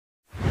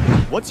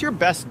What's your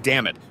best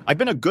damn it? I've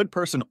been a good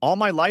person all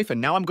my life and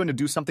now I'm going to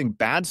do something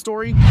bad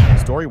story?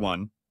 Story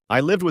 1.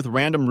 I lived with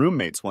random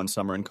roommates one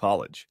summer in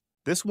college.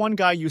 This one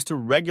guy used to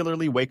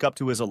regularly wake up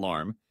to his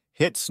alarm,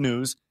 hit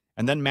snooze,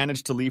 and then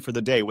manage to leave for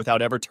the day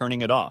without ever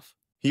turning it off.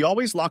 He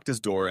always locked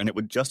his door and it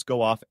would just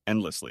go off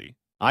endlessly.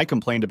 I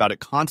complained about it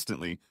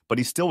constantly, but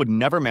he still would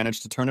never manage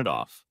to turn it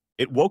off.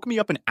 It woke me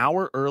up an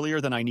hour earlier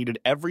than I needed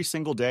every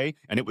single day,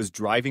 and it was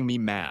driving me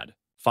mad.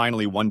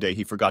 Finally, one day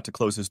he forgot to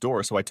close his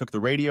door, so I took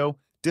the radio,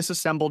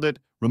 disassembled it,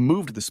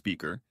 removed the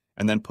speaker,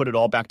 and then put it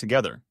all back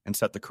together and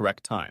set the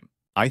correct time.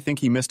 I think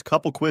he missed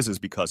couple quizzes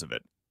because of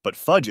it, but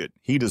fudge it,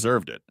 he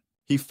deserved it.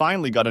 He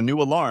finally got a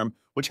new alarm,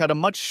 which had a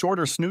much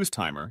shorter snooze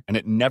timer, and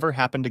it never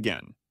happened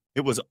again.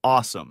 It was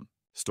awesome.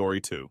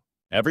 Story 2.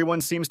 Everyone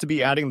seems to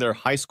be adding their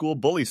high school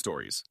bully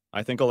stories.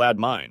 I think I'll add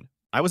mine.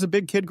 I was a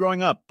big kid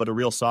growing up, but a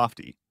real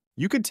softie.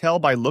 You could tell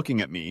by looking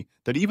at me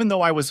that even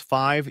though I was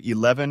 5,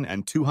 11,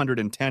 and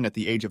 210 at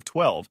the age of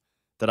 12,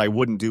 that I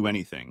wouldn't do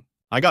anything.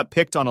 I got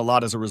picked on a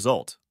lot as a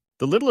result.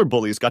 The littler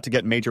bullies got to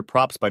get major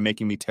props by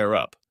making me tear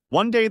up.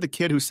 One day, the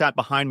kid who sat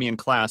behind me in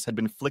class had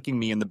been flicking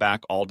me in the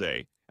back all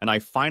day, and I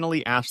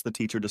finally asked the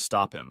teacher to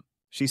stop him.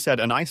 She said,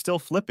 and I still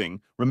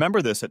flipping,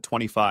 remember this at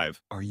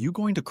 25, "Are you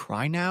going to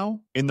cry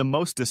now?" In the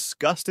most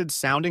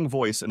disgusted-sounding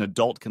voice an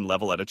adult can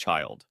level at a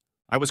child.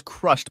 I was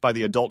crushed by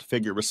the adult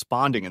figure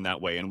responding in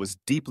that way and was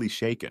deeply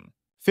shaken.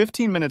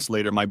 15 minutes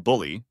later, my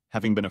bully,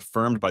 having been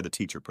affirmed by the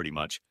teacher pretty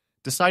much,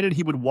 decided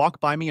he would walk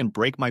by me and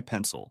break my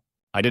pencil.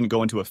 I didn't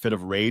go into a fit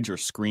of rage or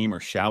scream or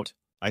shout.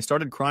 I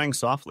started crying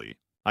softly.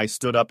 I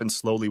stood up and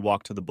slowly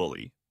walked to the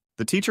bully.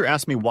 The teacher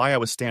asked me why I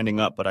was standing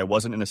up, but I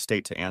wasn't in a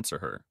state to answer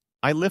her.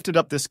 I lifted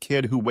up this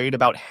kid who weighed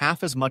about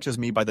half as much as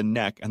me by the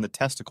neck and the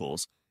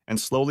testicles and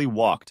slowly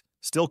walked,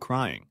 still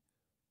crying,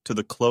 to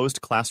the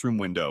closed classroom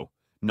window,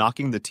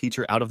 knocking the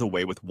teacher out of the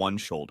way with one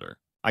shoulder.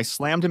 I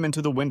slammed him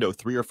into the window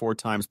 3 or 4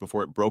 times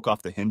before it broke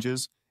off the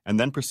hinges and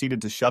then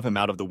proceeded to shove him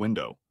out of the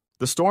window.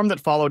 The storm that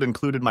followed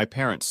included my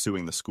parents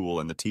suing the school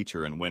and the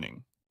teacher and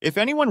winning. If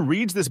anyone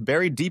reads this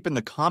buried deep in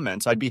the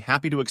comments, I'd be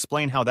happy to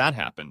explain how that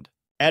happened.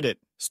 Edit.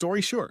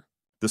 Story sure.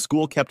 The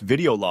school kept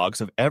video logs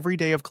of every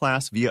day of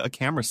class via a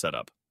camera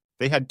setup.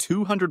 They had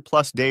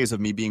 200+ days of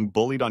me being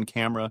bullied on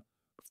camera,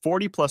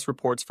 40+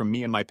 reports from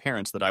me and my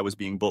parents that I was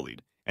being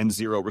bullied, and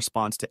 0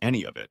 response to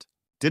any of it.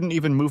 Didn't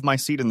even move my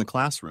seat in the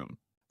classroom.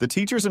 The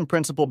teachers and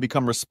principal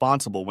become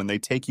responsible when they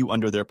take you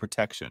under their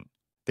protection.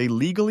 They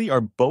legally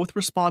are both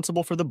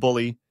responsible for the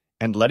bully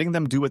and letting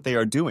them do what they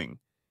are doing,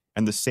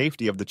 and the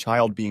safety of the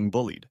child being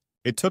bullied.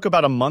 It took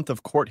about a month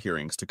of court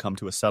hearings to come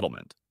to a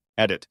settlement.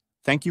 Edit.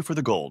 Thank you for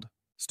the gold.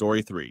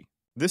 Story 3.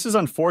 This is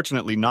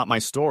unfortunately not my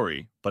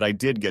story, but I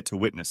did get to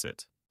witness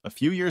it. A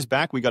few years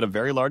back, we got a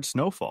very large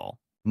snowfall.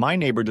 My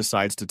neighbor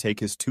decides to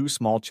take his 2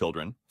 small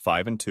children,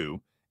 5 and 2,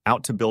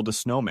 out to build a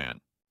snowman.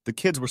 The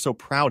kids were so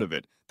proud of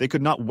it, they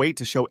could not wait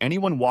to show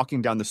anyone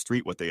walking down the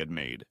street what they had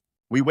made.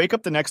 We wake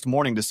up the next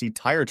morning to see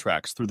tire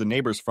tracks through the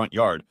neighbor's front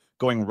yard,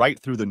 going right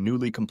through the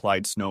newly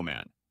complied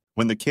snowman.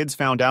 When the kids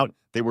found out,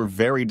 they were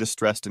very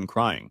distressed and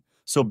crying.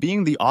 So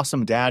being the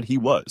awesome dad he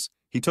was,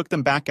 he took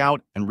them back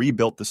out and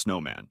rebuilt the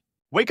snowman.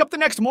 Wake up the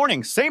next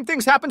morning, same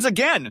things happens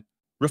again!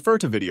 Refer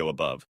to video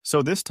above.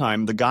 So this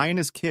time, the guy and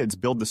his kids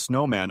build the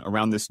snowman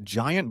around this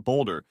giant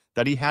boulder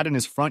that he had in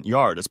his front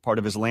yard as part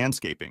of his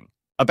landscaping.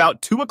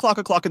 About 2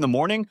 o'clock in the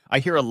morning, I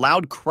hear a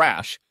loud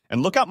crash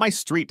and look out my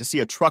street to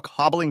see a truck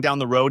hobbling down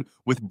the road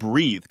with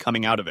breathe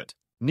coming out of it.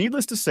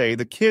 Needless to say,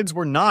 the kids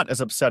were not as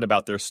upset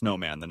about their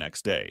snowman the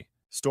next day.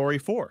 Story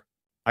 4.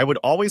 I would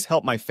always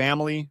help my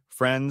family,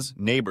 friends,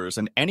 neighbors,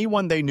 and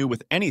anyone they knew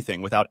with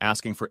anything without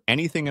asking for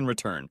anything in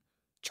return.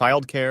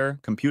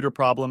 Childcare, computer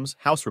problems,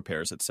 house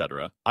repairs,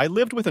 etc. I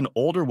lived with an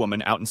older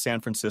woman out in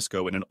San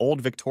Francisco in an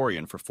old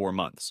Victorian for 4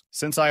 months.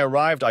 Since I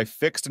arrived, I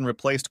fixed and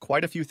replaced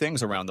quite a few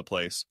things around the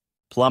place.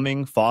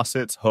 Plumbing,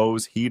 faucets,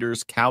 hose,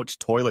 heaters, couch,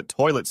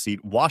 toilet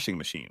seat, washing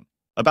machine.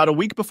 About a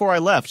week before I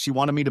left, she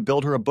wanted me to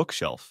build her a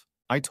bookshelf.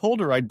 I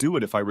told her I'd do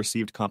it if I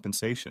received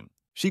compensation.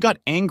 She got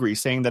angry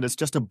saying that it's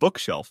just a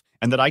bookshelf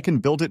and that I can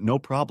build it no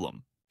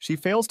problem. She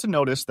fails to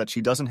notice that she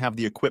doesn't have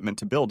the equipment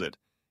to build it,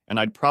 and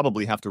I'd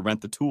probably have to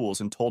rent the tools,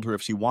 and told her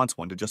if she wants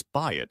one to just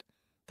buy it,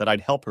 that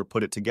I'd help her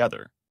put it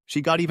together. She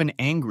got even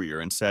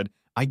angrier and said,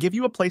 "I give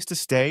you a place to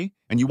stay,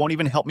 and you won't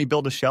even help me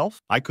build a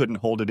shelf?" I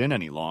couldn't hold it in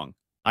any long.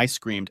 I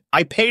screamed,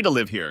 "I pay to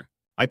live here.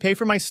 I pay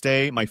for my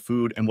stay, my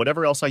food, and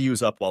whatever else I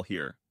use up while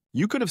here.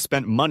 You could have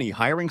spent money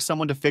hiring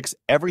someone to fix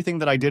everything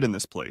that I did in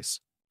this place.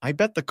 I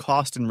bet the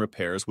cost in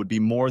repairs would be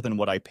more than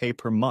what I pay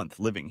per month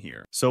living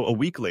here." So a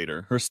week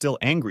later, her still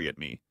angry at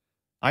me,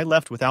 I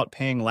left without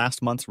paying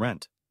last month's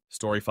rent.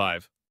 Story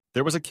 5.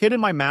 There was a kid in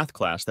my math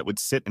class that would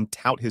sit and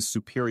tout his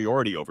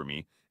superiority over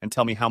me and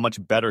tell me how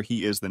much better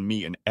he is than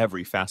me in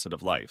every facet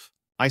of life.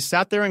 I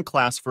sat there in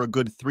class for a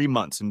good 3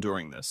 months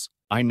enduring this.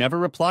 I never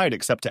replied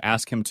except to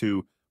ask him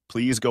to,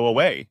 "Please go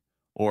away,"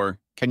 or,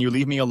 "Can you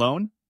leave me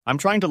alone? I'm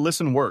trying to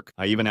listen work."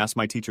 I even asked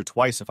my teacher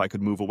twice if I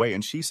could move away,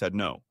 and she said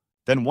no.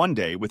 Then one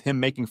day, with him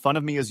making fun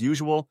of me as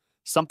usual,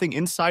 something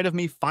inside of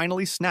me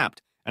finally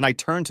snapped, and I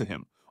turned to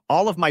him,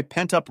 all of my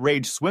pent-up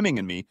rage swimming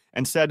in me,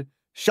 and said,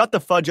 "Shut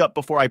the fudge up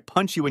before I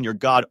punch you in your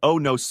god oh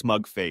no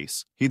smug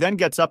face." He then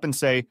gets up and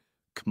say,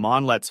 "Come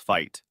on, let's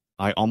fight."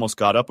 I almost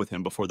got up with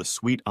him before the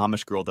sweet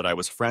Amish girl that I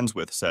was friends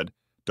with said,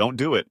 "Don't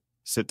do it.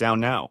 Sit down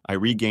now." I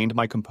regained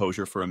my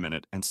composure for a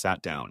minute and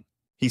sat down.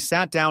 He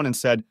sat down and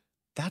said,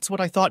 "That's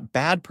what I thought,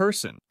 bad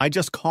person." I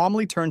just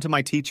calmly turned to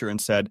my teacher and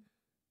said,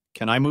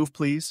 "Can I move,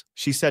 please?"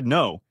 She said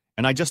no,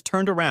 and I just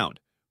turned around,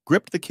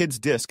 gripped the kid's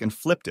disc and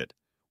flipped it,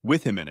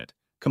 with him in it,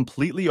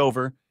 completely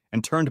over,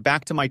 and turned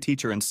back to my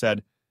teacher and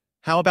said,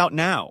 "How about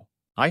now?"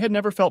 I had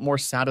never felt more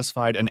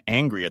satisfied and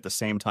angry at the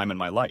same time in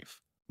my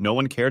life. No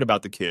one cared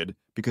about the kid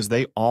because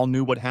they all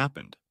knew what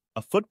happened.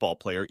 A football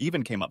player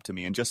even came up to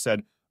me and just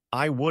said,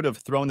 "I would have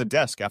thrown the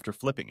desk after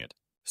flipping it."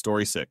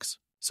 Story 6.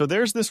 So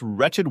there's this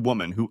wretched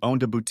woman who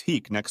owned a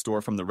boutique next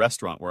door from the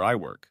restaurant where I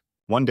work.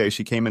 One day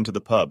she came into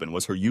the pub and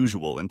was her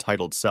usual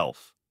entitled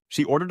self.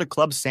 She ordered a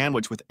club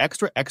sandwich with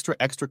extra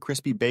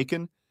crispy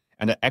bacon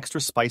and an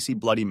extra spicy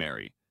Bloody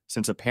Mary,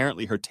 since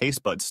apparently her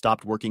taste buds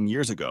stopped working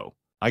years ago.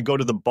 I go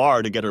to the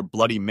bar to get her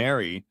Bloody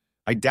Mary.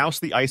 I douse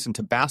the ice in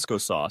Tabasco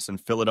sauce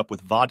and fill it up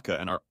with vodka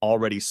and our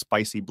already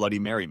spicy Bloody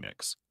Mary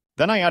mix.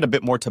 Then I add a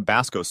bit more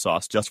Tabasco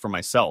sauce just for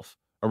myself,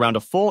 around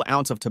a full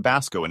ounce of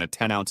Tabasco in a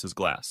 10 ounces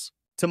glass.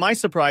 To my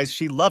surprise,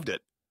 she loved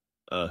it.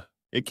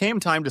 It came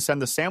time to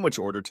send the sandwich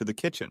order to the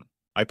kitchen.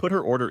 I put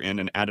her order in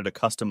and added a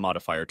custom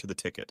modifier to the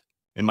ticket.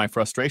 In my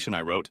frustration,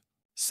 I wrote,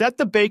 "Set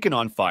the bacon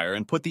on fire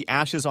and put the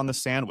ashes on the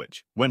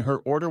sandwich." When her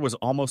order was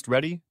almost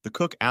ready, the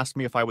cook asked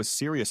me if I was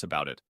serious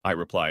about it. I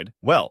replied,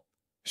 "Well."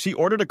 She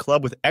ordered a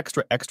club with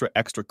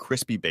extra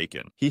crispy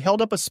bacon. He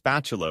held up a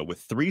spatula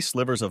with 3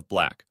 slivers of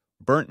black,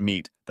 burnt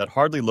meat that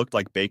hardly looked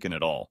like bacon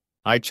at all.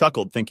 I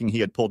chuckled, thinking he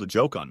had pulled a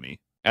joke on me.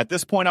 At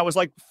this point, I was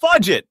like,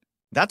 "Fudge it!"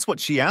 That's what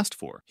she asked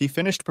for. He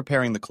finished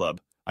preparing the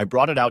club. I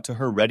brought it out to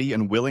her ready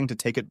and willing to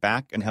take it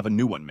back and have a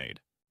new one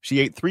made. She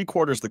ate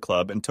 3/4 the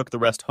club and took the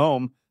rest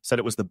home, said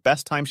it was the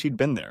best time she'd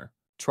been there.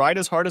 Tried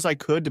as hard as I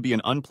could to be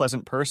an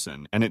unpleasant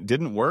person, and it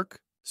didn't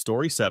work.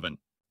 Story 7.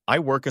 I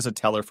work as a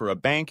teller for a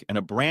bank, and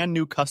a brand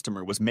new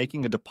customer was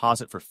making a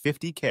deposit for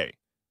 $50K.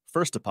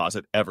 First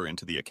deposit ever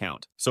into the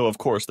account. So of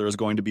course there is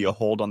going to be a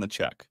hold on the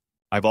check.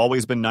 I've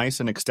always been nice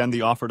and extend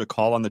the offer to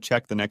call on the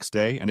check the next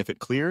day, and if it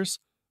clears,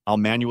 I'll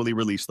manually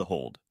release the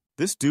hold.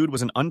 This dude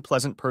was an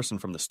unpleasant person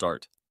from the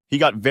start. He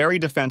got very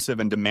defensive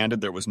and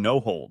demanded there was no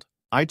hold.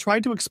 I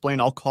tried to explain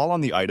I'll call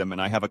on the item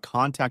and I have a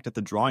contact at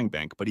the drawing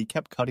bank, but he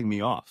kept cutting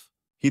me off.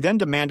 He then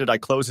demanded I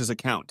close his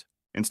account.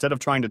 Instead of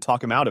trying to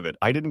talk him out of it,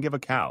 I didn't give a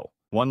cow.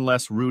 One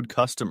less rude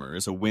customer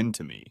is a win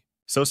to me.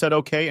 So said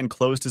okay and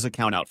closed his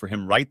account out for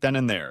him right then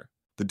and there.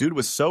 The dude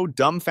was so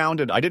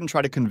dumbfounded I didn't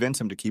try to convince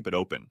him to keep it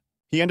open.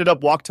 He ended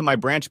up walked to my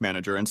branch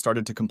manager and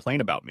started to complain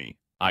about me.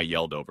 I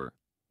yelled over,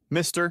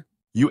 "Mister,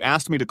 you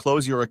asked me to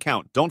close your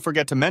account. Don't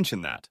forget to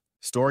mention that."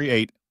 Story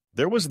 8.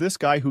 There was this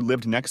guy who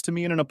lived next to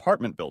me in an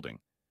apartment building,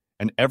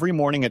 and every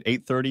morning at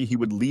 8:30 he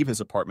would leave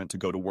his apartment to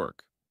go to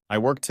work. I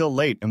worked till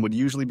late and would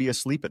usually be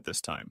asleep at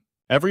this time.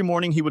 Every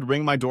morning he would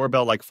ring my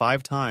doorbell like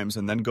 5 times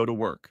and then go to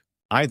work.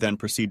 I then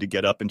proceed to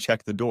get up and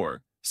check the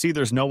door, see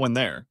there's no one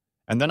there,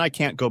 and then I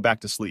can't go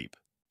back to sleep.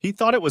 He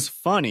thought it was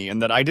funny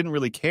and that I didn't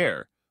really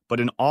care, but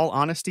in all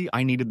honesty,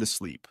 I needed the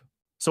sleep.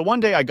 So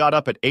one day I got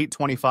up at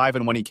 8:25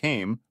 and when he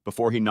came,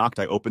 before he knocked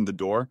I opened the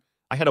door,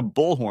 I had a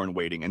bullhorn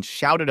waiting and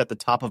shouted at the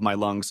top of my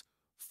lungs,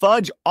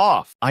 "Fudge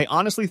off!" I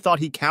honestly thought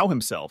he cow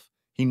himself.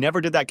 He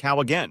never did that cow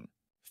again.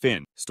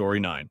 Finn. Story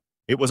 9.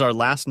 It was our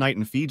last night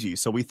in Fiji,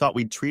 so we thought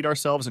we'd treat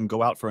ourselves and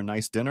go out for a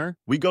nice dinner.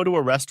 We go to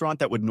a restaurant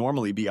that would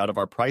normally be out of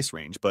our price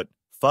range, but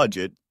fudge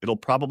it, it'll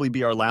probably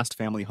be our last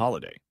family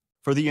holiday.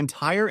 For the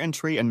entire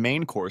entry and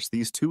main course,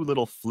 these 2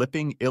 little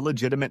flipping,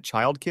 illegitimate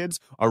child kids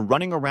are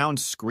running around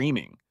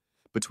screaming.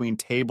 Between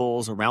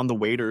tables, around the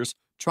waiters,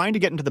 trying to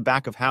get into the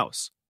back of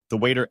house. The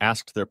waiter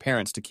asked their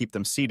parents to keep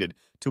them seated,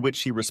 to which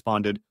she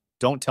responded,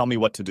 "Don't tell me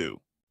what to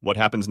do." What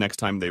happens next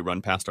time they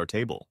run past our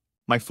table?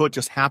 My foot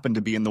just happened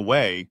to be in the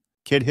way.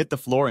 Kid hit the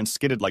floor and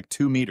skidded like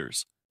 2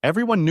 meters.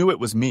 Everyone knew it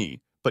was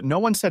me, but no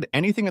one said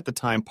anything at the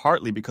time,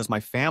 partly because my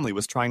family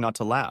was trying not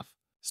to laugh.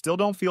 Still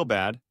don't feel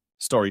bad.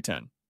 Story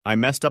 10. I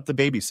messed up the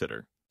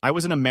babysitter. I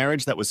was in a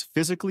marriage that was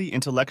physically,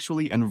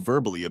 intellectually, and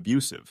verbally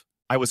abusive.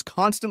 I was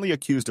constantly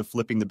accused of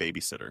flipping the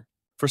babysitter.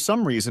 For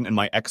some reason in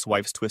my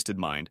ex-wife's twisted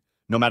mind,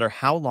 no matter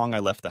how long I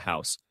left the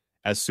house,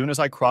 as soon as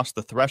I crossed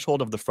the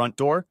threshold of the front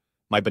door,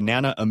 my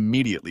banana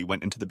immediately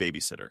went into the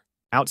babysitter.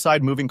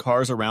 Outside moving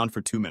cars around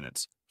for 2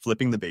 minutes,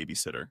 flipping the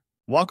babysitter.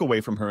 Walk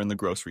away from her in the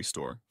grocery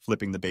store,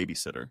 flipping the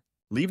babysitter.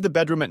 Leave the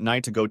bedroom at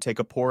night to go take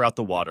a pour out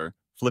the water,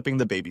 flipping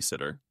the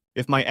babysitter.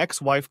 If my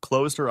ex-wife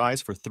closed her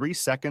eyes for 3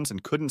 seconds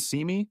and couldn't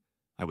see me,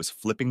 I was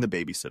flipping the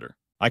babysitter.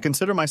 I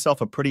consider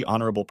myself a pretty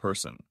honorable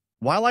person.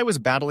 While I was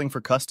battling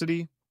for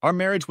custody, our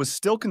marriage was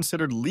still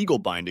considered legal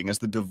binding as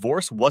the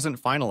divorce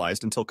wasn't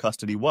finalized until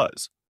custody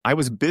was. I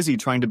was busy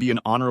trying to be an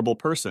honorable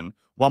person,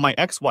 while my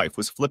ex-wife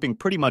was flipping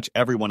pretty much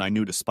everyone I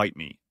knew to spite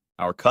me.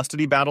 Our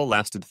custody battle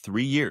lasted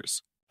 3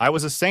 years. I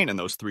was a saint in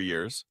those 3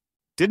 years.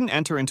 Didn't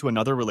enter into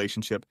another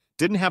relationship,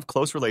 didn't have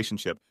close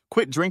relationship,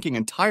 quit drinking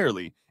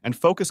entirely, and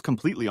focused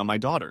completely on my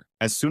daughter.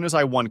 As soon as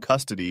I won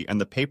custody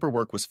and the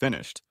paperwork was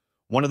finished,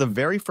 one of the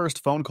very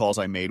first phone calls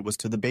I made was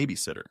to the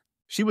babysitter.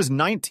 She was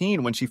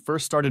 19 when she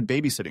first started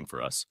babysitting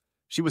for us.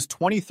 She was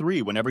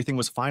 23 when everything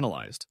was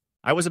finalized.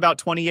 I was about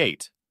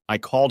 28. I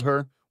called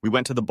her, we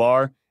went to the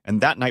bar,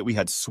 and that night we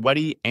had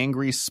sweaty,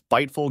 angry,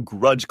 spiteful,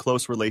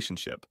 grudge-close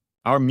relationship.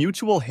 Our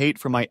mutual hate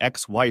for my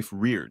ex-wife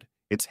reared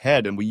its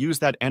head, and we used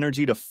that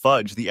energy to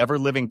fudge the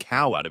ever-living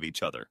cow out of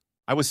each other.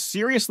 I was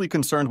seriously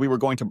concerned we were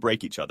going to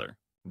break each other.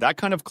 That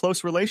kind of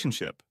close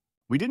relationship.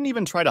 We didn't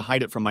even try to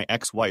hide it from my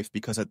ex-wife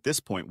because at this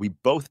point we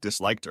both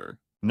disliked her.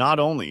 Not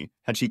only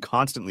had she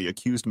constantly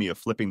accused me of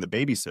flipping the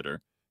babysitter,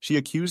 she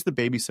accused the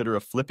babysitter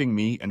of flipping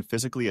me and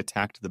physically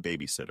attacked the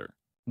babysitter.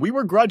 We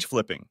were grudge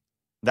flipping.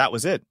 That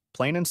was it,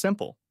 plain and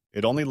simple.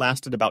 It only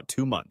lasted about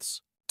 2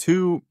 months.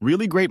 2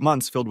 really great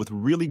months filled with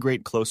really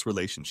great close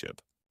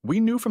relationship. We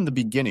knew from the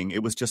beginning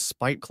it was just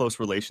spite close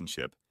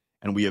relationship,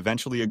 and we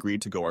eventually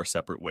agreed to go our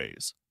separate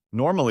ways.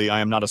 Normally,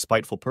 I am not a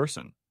spiteful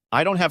person.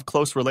 I don't have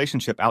close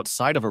relationship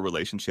outside of a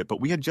relationship, but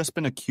we had just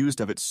been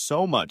accused of it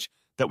so much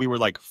that we were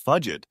like,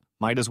 fudge it,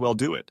 might as well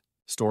do it.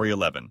 Story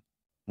 11.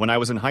 When I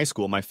was in high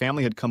school, my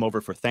family had come over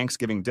for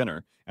Thanksgiving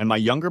dinner, and my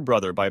younger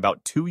brother, by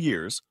about 2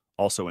 years,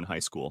 also in high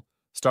school,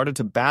 started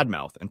to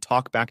badmouth and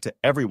talk back to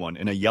everyone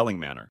in a yelling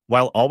manner.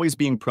 While always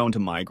being prone to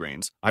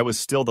migraines, I was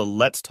still the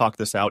let's talk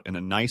this out in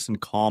a nice and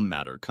calm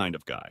manner kind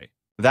of guy.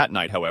 That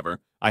night,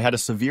 however, I had a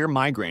severe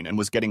migraine and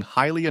was getting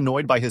highly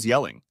annoyed by his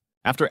yelling.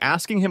 After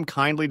asking him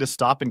kindly to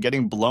stop and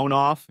getting blown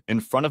off in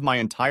front of my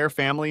entire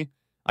family,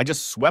 I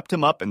just swept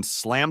him up and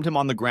slammed him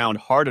on the ground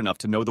hard enough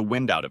to know the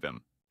wind out of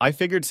him. I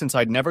figured since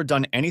I'd never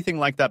done anything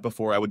like that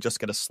before, I would just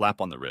get a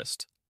slap on the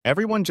wrist.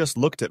 Everyone just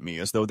looked at me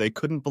as though they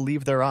couldn't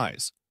believe their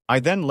eyes. I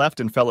then left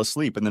and fell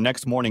asleep, and the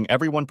next morning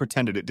everyone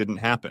pretended it didn't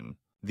happen.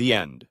 The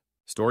end.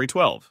 Story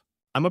 12.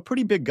 I'm a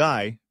pretty big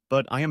guy,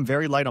 but I am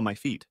very light on my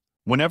feet.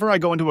 Whenever I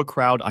go into a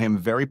crowd, I am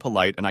very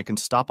polite and I can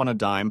stop on a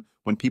dime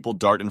when people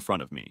dart in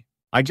front of me.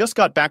 I just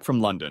got back from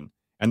London,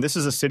 and this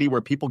is a city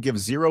where people give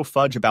zero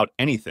fudge about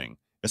anything,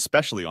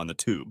 especially on the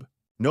tube.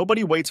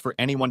 Nobody waits for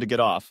anyone to get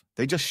off,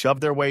 they just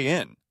shove their way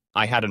in.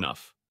 I had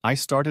enough. I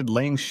started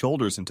laying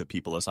shoulders into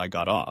people as I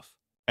got off.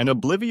 An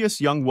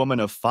oblivious young woman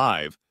of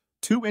 5,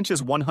 2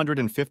 inches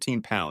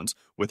 115 pounds,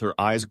 with her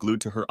eyes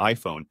glued to her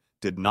iPhone,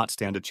 did not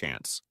stand a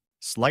chance.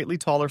 Slightly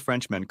taller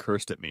Frenchmen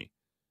cursed at me.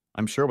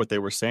 I'm sure what they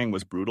were saying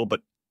was brutal,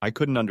 but I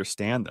couldn't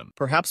understand them.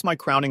 Perhaps my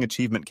crowning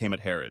achievement came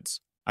at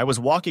Harrods. I was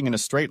walking in a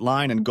straight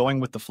line and going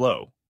with the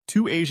flow.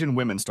 2 Asian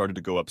women started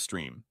to go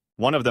upstream.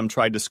 One of them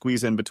tried to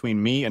squeeze in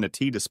between me and a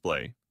tea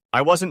display.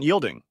 I wasn't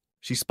yielding.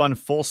 She spun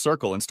full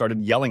circle and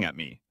started yelling at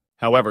me.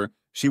 However,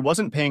 she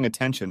wasn't paying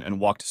attention and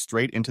walked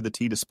straight into the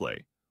tea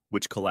display,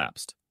 which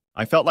collapsed.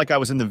 I felt like I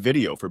was in the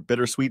video for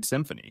Bittersweet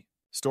Symphony.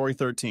 Story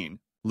 13.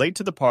 Late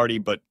to the party,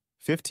 but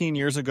 15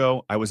 years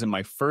ago, I was in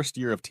my first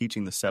year of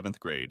teaching the 7th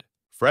grade.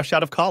 Fresh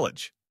out of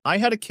college. I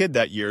had a kid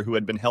that year who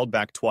had been held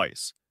back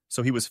twice,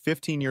 so he was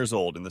 15 years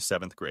old in the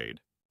 7th grade.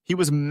 He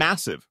was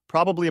massive,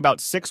 probably about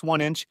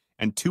 6'1"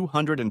 and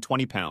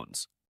 220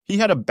 pounds. He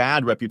had a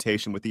bad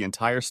reputation with the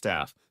entire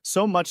staff,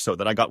 so much so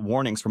that I got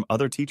warnings from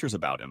other teachers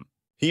about him.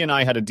 He and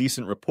I had a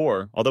decent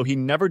rapport, although he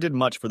never did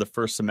much for the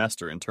first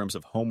semester in terms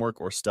of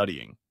homework or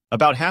studying.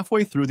 About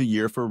halfway through the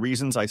year, for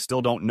reasons I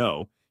still don't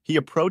know, he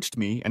approached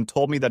me and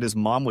told me that his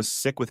mom was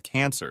sick with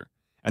cancer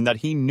and that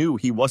he knew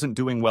he wasn't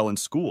doing well in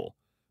school,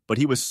 but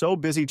he was so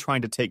busy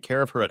trying to take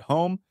care of her at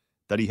home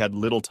that he had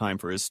little time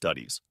for his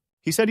studies.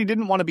 He said he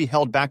didn't want to be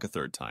held back a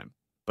third time,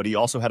 but he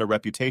also had a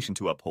reputation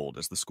to uphold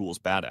as the school's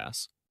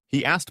badass.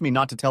 He asked me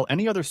not to tell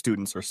any other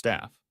students or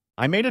staff.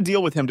 I made a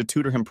deal with him to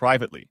tutor him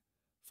privately,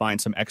 find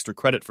some extra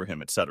credit for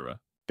him, etc.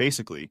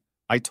 Basically,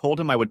 I told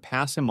him I would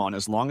pass him on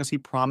as long as he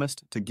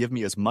promised to give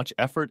me as much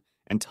effort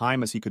and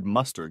time as he could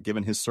muster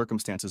given his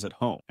circumstances at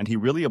home, and he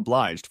really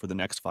obliged for the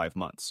next 5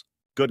 months.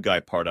 Good guy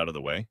part out of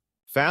the way.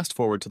 Fast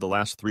forward to the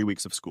last 3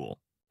 weeks of school.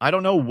 I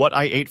don't know what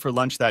I ate for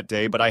lunch that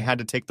day, but I had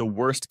to take the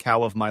worst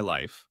cow of my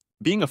life.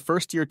 Being a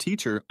first-year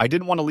teacher, I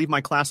didn't want to leave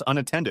my class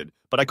unattended,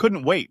 but I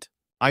couldn't wait.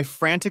 I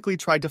frantically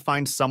tried to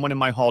find someone in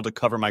my hall to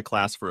cover my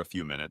class for a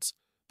few minutes,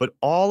 but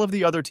all of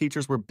the other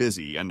teachers were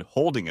busy and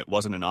holding it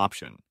wasn't an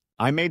option.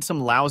 I made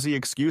some lousy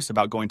excuse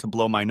about going to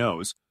blow my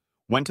nose,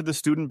 went to the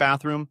student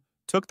bathroom,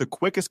 took the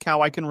quickest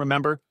cow I can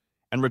remember,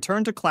 and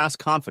returned to class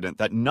confident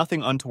that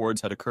nothing untoward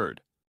had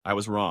occurred. I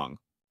was wrong.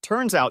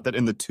 Turns out that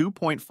in the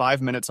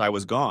 2.5 minutes I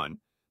was gone,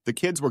 the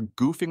kids were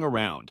goofing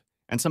around,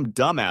 and some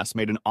dumbass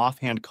made an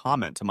offhand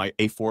comment to my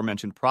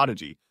aforementioned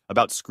prodigy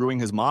about screwing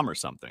his mom or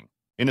something.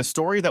 In a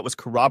story that was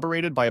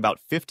corroborated by about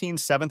 15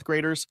 7th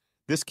graders,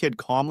 this kid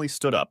calmly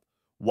stood up,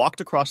 walked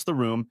across the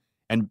room,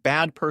 and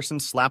bad person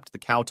slapped the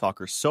cow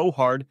talker so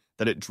hard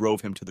that it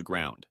drove him to the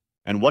ground.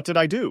 And what did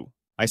I do?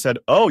 I said,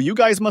 "Oh, you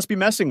guys must be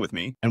messing with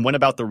me," and went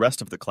about the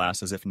rest of the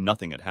class as if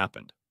nothing had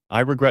happened. I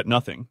regret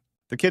nothing.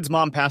 The kid's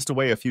mom passed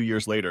away a few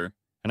years later,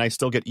 and I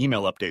still get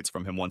email updates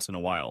from him once in a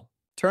while.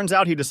 Turns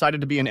out he decided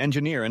to be an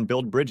engineer and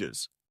build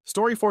bridges.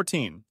 Story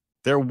 14.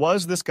 There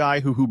was this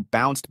guy who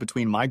bounced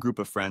between my group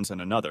of friends and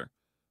another,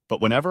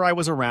 but whenever I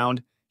was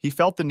around, he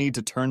felt the need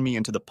to turn me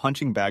into the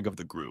punching bag of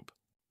the group.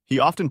 He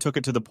often took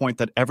it to the point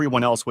that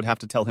everyone else would have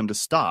to tell him to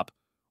stop,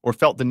 or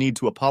felt the need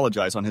to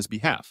apologize on his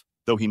behalf,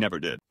 though he never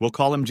did. We'll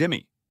call him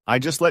Jimmy. I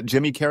just let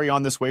Jimmy carry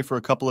on this way for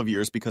a couple of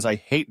years because I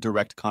hate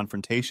direct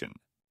confrontation.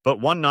 But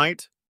one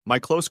night, my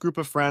close group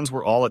of friends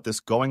were all at this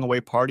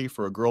going-away party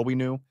for a girl we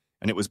knew,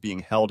 and it was being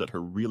held at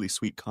her really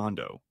sweet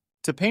condo.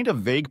 To paint a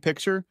vague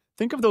picture,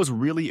 think of those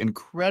really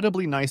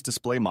incredibly nice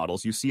display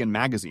models you see in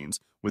magazines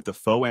with the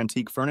faux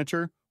antique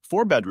furniture,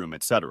 four-bedroom,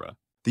 etc.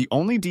 The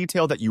only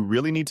detail that you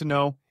really need to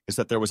know is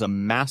that there was a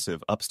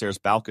massive upstairs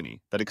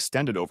balcony that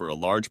extended over a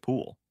large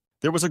pool.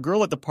 There was a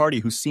girl at the party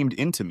who seemed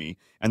into me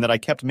and that I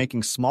kept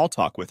making small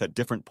talk with at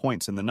different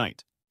points in the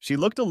night. She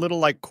looked a little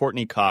like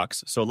Courtney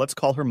Cox, so let's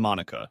call her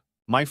Monica.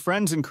 My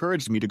friends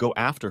encouraged me to go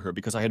after her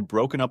because I had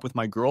broken up with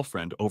my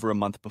girlfriend over a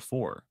month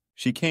before.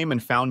 She came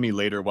and found me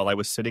later while I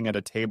was sitting at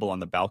a table on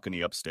the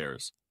balcony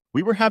upstairs.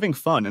 We were having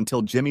fun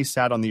until Jimmy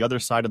sat on the other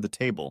side of the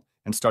table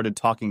and started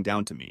talking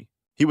down to me.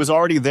 He was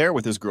already there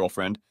with his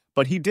girlfriend,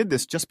 but he did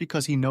this just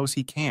because he knows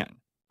he can.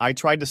 I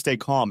tried to stay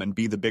calm and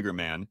be the bigger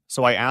man,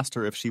 so I asked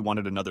her if she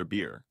wanted another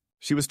beer.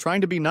 She was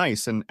trying to be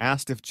nice and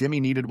asked if Jimmy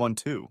needed one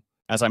too.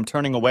 As I'm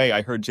turning away,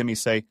 I heard Jimmy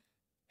say,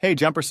 "Hey,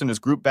 Jemperson is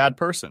group bad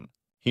person.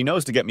 He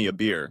knows to get me a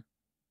beer.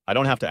 I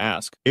don't have to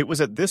ask." It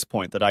was at this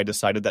point that I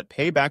decided that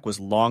payback was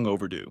long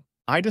overdue.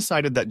 I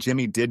decided that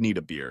Jimmy did need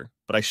a beer,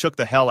 but I shook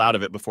the hell out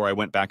of it before I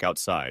went back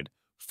outside,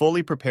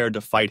 fully prepared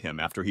to fight him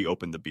after he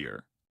opened the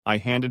beer. I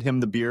handed him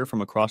the beer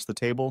from across the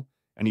table,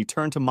 and he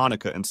turned to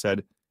Monica and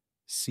said,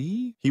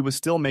 "See?" He was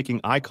still making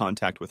eye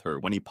contact with her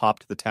when he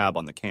popped the tab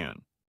on the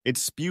can. It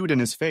spewed in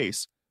his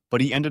face,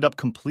 but he ended up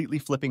completely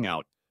flipping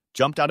out,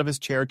 jumped out of his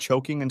chair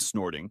choking and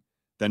snorting,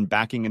 then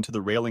backing into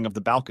the railing of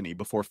the balcony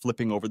before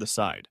flipping over the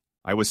side.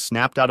 I was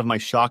snapped out of my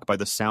shock by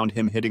the sound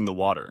him hitting the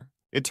water.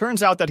 It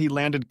turns out that he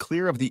landed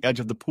clear of the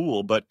edge of the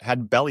pool but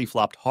had belly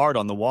flopped hard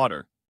on the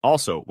water.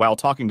 Also, while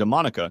talking to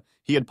Monica,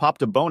 he had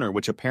popped a boner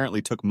which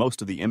apparently took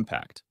most of the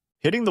impact.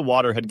 Hitting the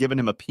water had given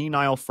him a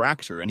penile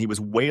fracture and he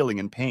was wailing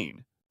in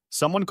pain.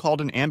 Someone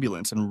called an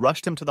ambulance and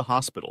rushed him to the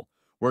hospital,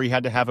 where he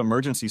had to have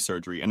emergency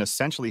surgery and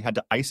essentially had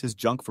to ice his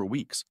junk for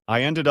weeks.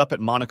 I ended up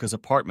at Monica's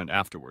apartment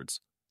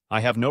afterwards.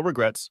 I have no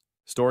regrets.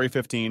 Story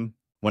 15.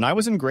 When I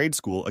was in grade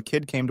school, a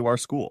kid came to our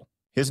school.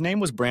 His name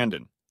was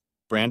Brandon.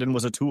 Brandon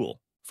was a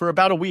tool. For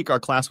about a week, our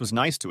class was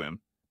nice to him,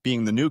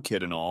 being the new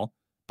kid and all,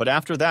 but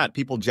after that,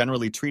 people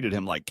generally treated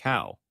him like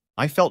cow.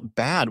 I felt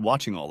bad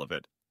watching all of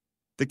it.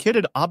 The kid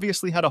had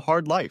obviously had a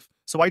hard life,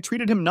 so I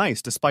treated him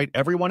nice despite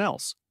everyone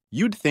else.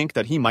 You'd think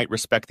that he might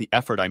respect the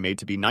effort I made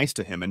to be nice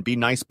to him and be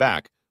nice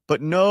back,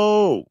 but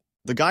no!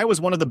 The guy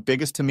was one of the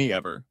biggest to me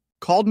ever.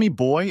 Called me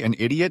boy, an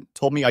idiot,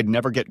 told me I'd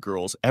never get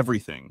girls,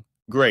 everything.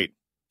 Great.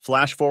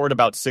 Flash forward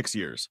about 6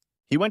 years.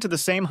 He went to the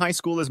same high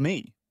school as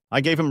me.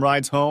 I gave him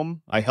rides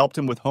home, I helped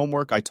him with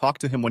homework, I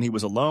talked to him when he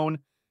was alone,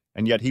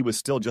 and yet he was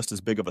still just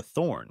as big of a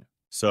thorn.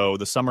 So,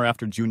 the summer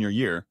after junior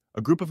year,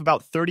 a group of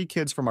about 30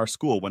 kids from our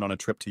school went on a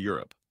trip to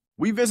Europe.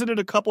 We visited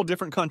a couple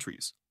different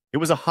countries. It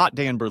was a hot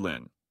day in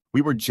Berlin.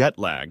 We were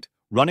jet-lagged,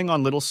 running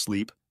on little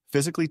sleep,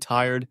 physically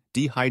tired,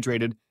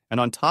 dehydrated, and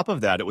on top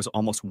of that, it was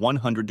almost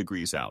 100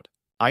 degrees out.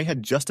 I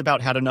had just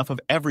about had enough of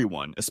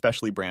everyone,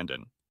 especially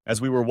Brandon. As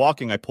we were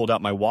walking, I pulled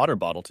out my water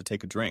bottle to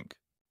take a drink.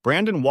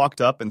 Brandon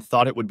walked up and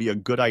thought it would be a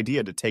good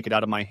idea to take it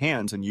out of my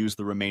hands and use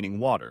the remaining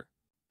water.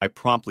 I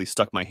promptly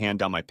stuck my hand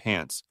down my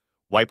pants,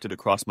 wiped it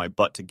across my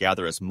butt to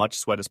gather as much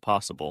sweat as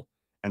possible,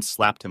 and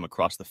slapped him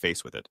across the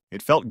face with it.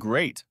 It felt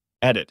great.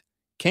 Edit.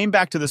 Came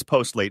back to this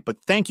post late,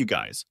 but thank you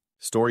guys.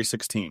 Story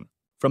 16.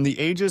 From the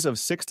ages of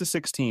 6 to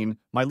 16,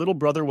 my little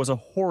brother was a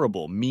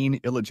horrible, mean,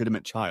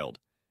 illegitimate child,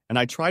 and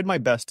I tried my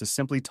best to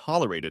simply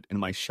tolerate it in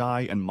my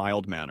shy and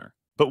mild manner.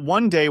 But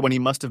one day when he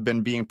must have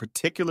been being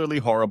particularly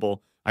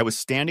horrible, I was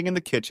standing in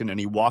the kitchen and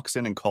he walks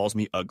in and calls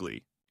me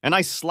ugly. And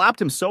I slapped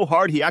him so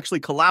hard he actually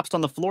collapsed on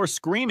the floor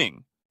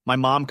screaming. My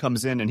mom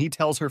comes in and he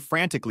tells her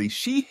frantically,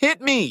 "She hit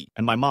me!"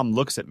 And my mom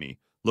looks at me,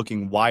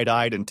 looking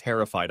wide-eyed and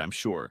terrified, I'm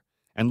sure,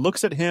 and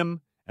looks at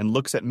him and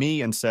looks at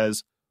me and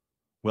says,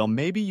 "Well,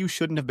 maybe you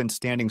shouldn't have been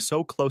standing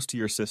so close to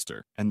your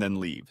sister," and then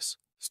leaves.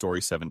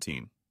 Story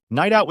 17.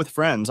 Night out with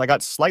friends, I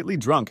got slightly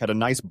drunk, had a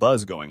nice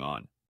buzz going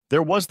on.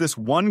 There was this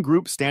one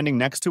group standing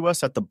next to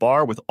us at the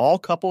bar with all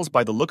couples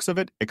by the looks of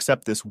it,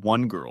 except this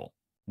one girl.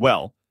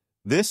 Well,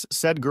 this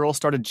said girl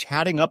started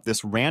chatting up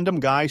this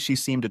random guy she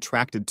seemed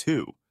attracted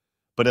to.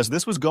 But as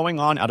this was going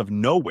on out of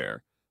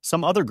nowhere,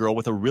 some other girl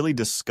with a really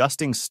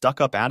disgusting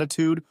stuck-up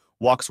attitude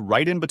walks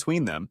right in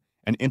between them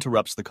and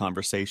interrupts the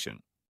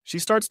conversation. She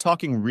starts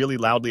talking really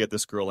loudly at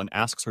this girl and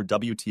asks her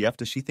WTF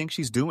does she think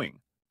she's doing.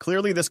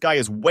 Clearly this guy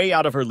is way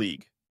out of her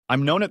league.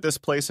 I'm known at this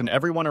place and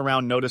everyone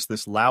around noticed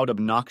this loud,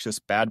 obnoxious,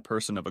 bad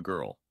person of a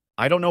girl.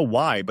 I don't know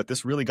why, but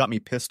this really got me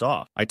pissed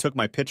off. I took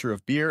my pitcher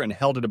of beer and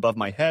held it above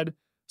my head,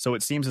 so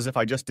it seems as if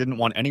I just didn't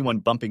want anyone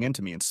bumping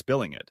into me and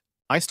spilling it.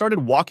 I started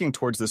walking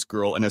towards this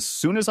girl, and as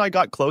soon as I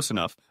got close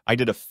enough, I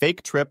did a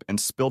fake trip and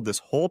spilled this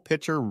whole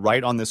pitcher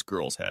right on this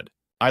girl's head.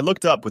 I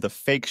looked up with a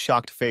fake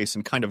shocked face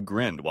and kind of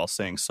grinned while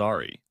saying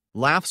sorry.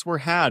 Laughs were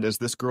had as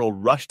this girl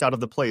rushed out of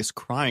the place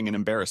crying in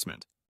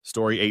embarrassment.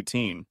 Story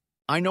 18.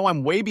 I know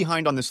I'm way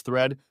behind on this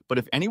thread, but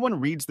if anyone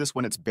reads this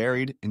when it's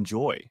buried,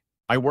 enjoy.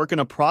 I work in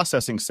a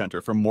processing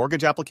center for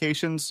mortgage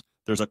applications,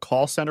 there's a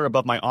call center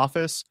above my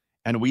office,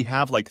 and we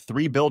have like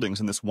 3 buildings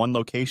in this one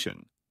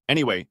location.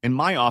 Anyway, in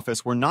my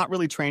office, we're not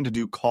really trained to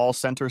do call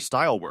center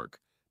style work,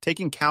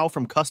 taking cow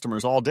from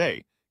customers all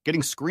day,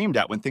 getting screamed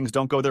at when things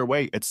don't go their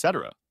way,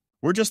 etc.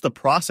 We're just the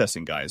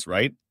processing guys,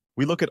 right?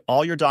 We look at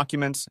all your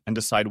documents and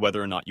decide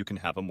whether or not you can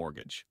have a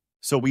mortgage.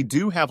 So we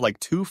do have like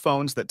 2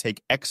 phones that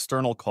take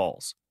external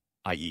calls,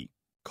 i.e.,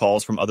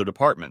 calls from other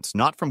departments,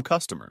 not from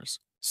customers.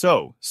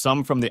 So,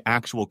 some from the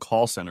actual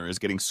call center is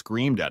getting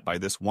screamed at by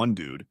this one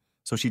dude,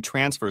 so she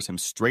transfers him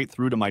straight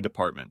through to my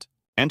department.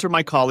 Enter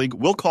my colleague,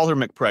 we'll call her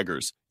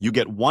McPreggers. You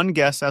get one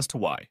guess as to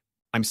why.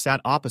 I'm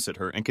sat opposite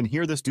her and can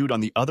hear this dude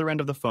on the other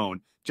end of the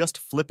phone just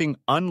flipping,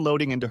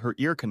 unloading into her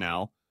ear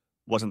canal.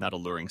 Wasn't that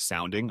alluring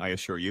sounding, I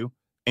assure you?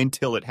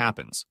 Until it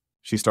happens.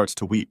 She starts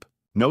to weep.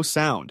 No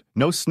sound,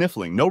 no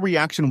sniffling, no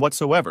reaction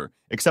whatsoever,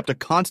 except a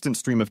constant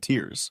stream of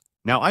tears.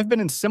 Now, I've been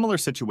in similar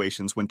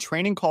situations when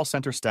training call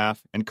center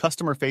staff and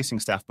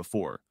customer-facing staff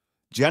before.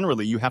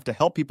 Generally, you have to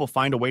help people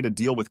find a way to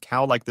deal with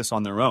cow like this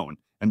on their own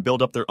and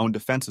build up their own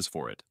defenses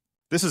for it.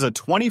 This is a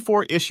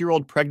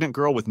 24-ish-year-old pregnant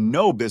girl with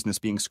no business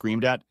being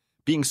screamed at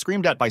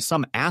by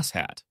some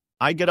asshat.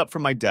 I get up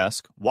from my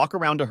desk, walk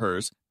around to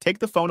hers, take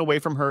the phone away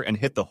from her, and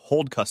hit the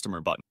hold customer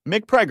button.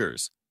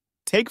 McPreggers,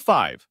 take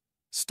 5.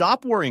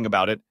 Stop worrying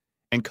about it,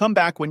 and come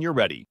back when you're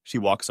ready. She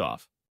walks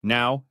off.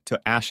 Now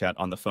to Ashat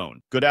on the phone.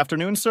 Good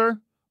afternoon,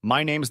 sir.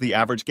 My name's the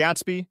Average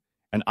Gatsby,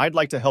 and I'd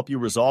like to help you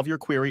resolve your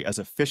query as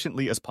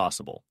efficiently as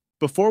possible.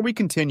 Before we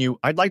continue,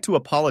 I'd like to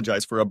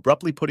apologize for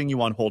abruptly putting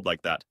you on hold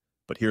like that,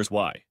 but here's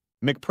why.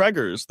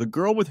 McPreggers, the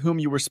girl with whom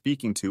you were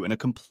speaking to in a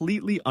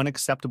completely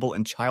unacceptable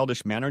and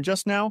childish manner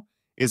just now,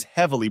 is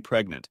heavily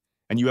pregnant,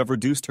 and you have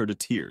reduced her to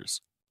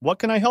tears. What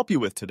can I help you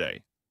with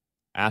today?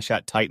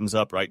 Ashat tightens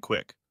up right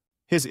quick.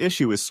 His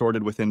issue is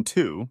sorted within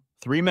 2-3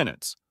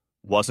 minutes.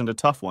 Wasn't a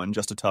tough one,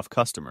 just a tough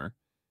customer.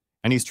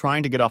 And he's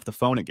trying to get off the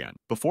phone again.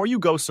 Before you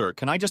go, sir,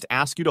 can I just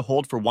ask you to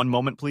hold for 1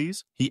 moment,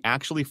 please? He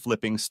actually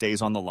flipping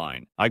stays on the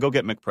line. I go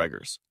get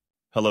McPreggers.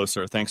 Hello,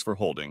 sir, thanks for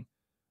holding.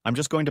 I'm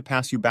just going to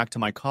pass you back to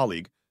my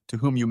colleague, to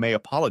whom you may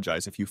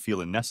apologize if you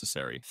feel it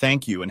necessary.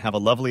 Thank you and have a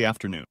lovely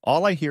afternoon.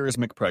 All I hear is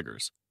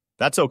McPreggers.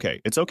 That's okay,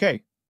 it's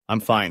okay.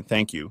 I'm fine,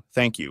 thank you,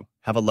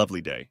 have a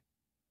lovely day.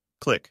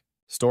 Click.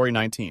 Story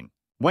 19.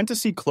 Went to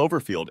see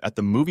Cloverfield at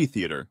the movie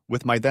theater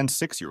with my then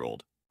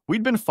 6-year-old.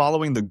 We'd been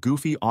following the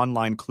goofy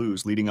online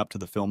clues leading up to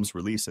the film's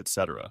release,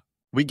 etc.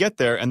 We get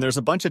there and there's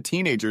a bunch of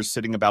teenagers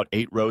sitting about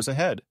 8 rows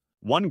ahead.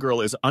 One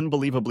girl is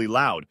unbelievably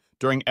loud.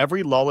 During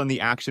every lull in the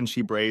action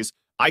she brays,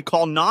 "I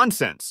call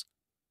nonsense!"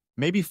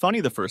 Maybe funny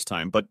the first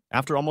time, but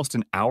after almost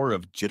an hour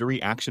of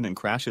jittery action and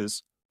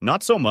crashes,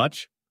 not so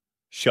much.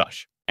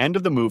 Shush. End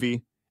of the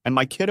movie, and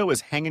my kiddo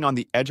is hanging on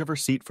the edge of her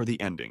seat for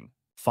the ending.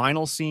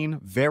 Final scene,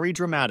 very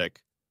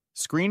dramatic.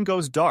 Screen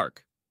goes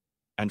dark.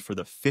 And for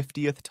the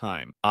 50th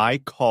time, I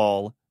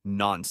call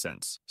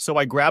nonsense. So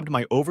I grabbed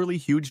my overly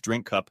huge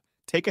drink cup,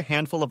 take a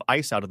handful of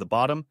ice out of the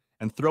bottom,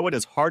 and throw it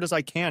as hard as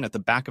I can at the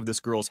back of this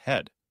girl's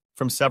head,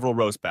 from several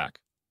rows back.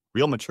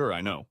 Real mature,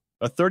 I know.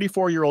 A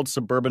 34-year-old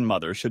suburban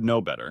mother should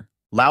know better.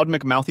 Loud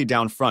McMouthy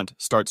down front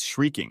starts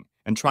shrieking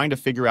and trying to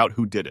figure out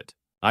who did it.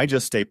 I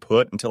just stay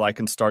put until I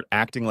can start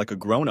acting like a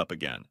grown-up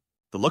again.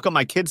 The look on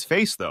my kid's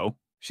face, though,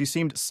 she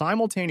seemed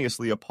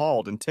simultaneously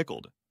appalled and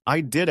tickled.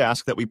 I did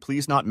ask that we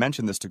please not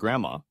mention this to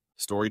Grandma.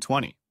 Story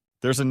 20.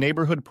 There's a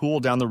neighborhood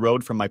pool down the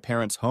road from my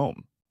parents'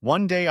 home.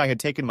 One day I had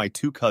taken my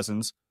 2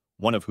 cousins,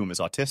 one of whom is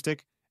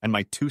autistic, and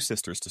my 2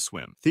 sisters to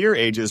swim. Their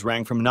ages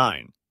rang from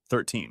 9,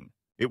 13.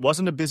 It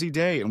wasn't a busy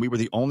day and we were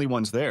the only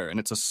ones there, and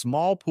it's a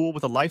small pool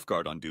with a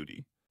lifeguard on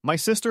duty. My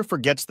sister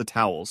forgets the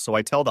towels, so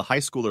I tell the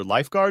high schooler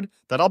lifeguard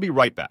that I'll be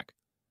right back.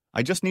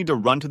 I just need to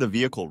run to the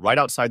vehicle right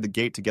outside the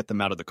gate to get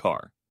them out of the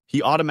car. He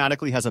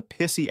automatically has a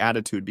pissy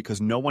attitude because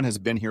no one has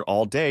been here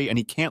all day and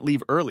he can't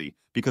leave early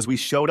because we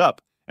showed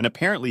up, and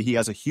apparently he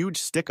has a huge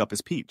stick up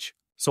his peach.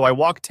 So I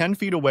walk 10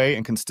 feet away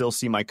and can still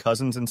see my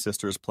cousins and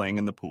sisters playing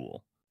in the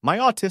pool. My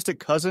autistic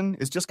cousin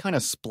is just kind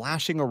of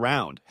splashing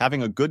around,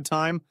 having a good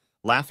time,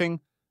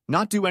 laughing,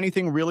 not do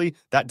anything really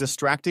that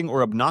distracting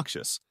or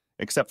obnoxious,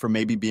 except for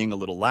maybe being a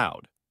little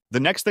loud. The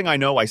next thing I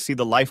know, I see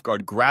the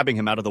lifeguard grabbing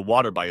him out of the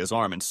water by his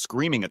arm and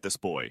screaming at this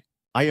boy.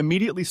 I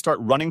immediately start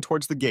running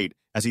towards the gate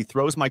as he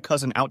throws my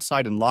cousin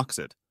outside and locks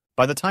it.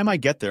 By the time I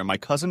get there, my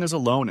cousin is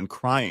alone and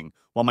crying,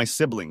 while my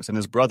siblings and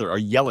his brother are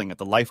yelling at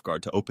the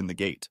lifeguard to open the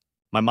gate.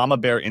 My mama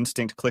bear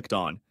instinct clicked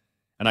on,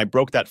 and I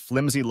broke that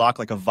flimsy lock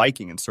like a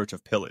Viking in search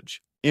of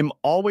pillage. I'm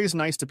always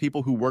nice to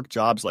people who work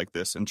jobs like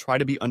this and try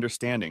to be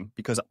understanding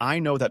because I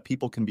know that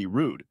people can be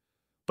rude.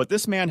 But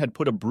this man had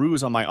put a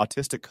bruise on my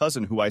autistic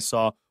cousin who I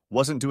saw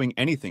wasn't doing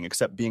anything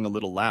except being a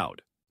little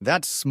loud.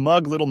 That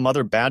smug little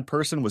mother bad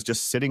person was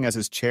just sitting as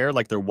his chair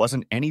like there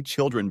wasn't any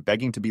children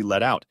begging to be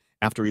let out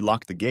after he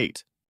locked the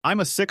gate. I'm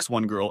a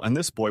 6'1" girl, and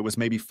this boy was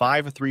maybe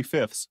 5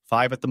 3/5,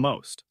 5 at the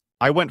most.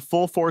 I went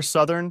full force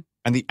Southern,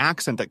 and the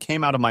accent that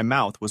came out of my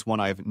mouth was one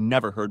I've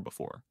never heard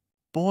before.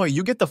 Boy,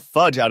 you get the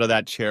fudge out of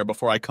that chair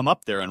before I come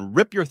up there and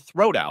rip your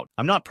throat out.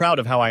 I'm not proud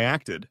of how I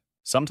acted.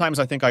 Sometimes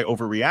I think I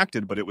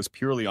overreacted, but it was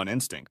purely on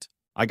instinct.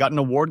 I got an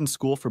award in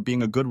school for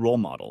being a good role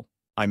model.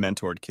 I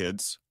mentored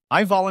kids.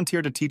 I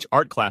volunteer to teach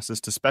art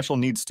classes to special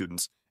needs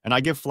students, and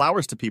I give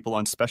flowers to people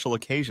on special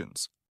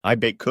occasions. I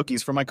bake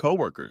cookies for my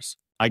coworkers.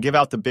 I give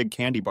out the big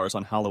candy bars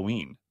on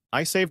Halloween.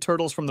 I save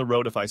turtles from the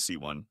road if I see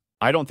one.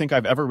 I don't think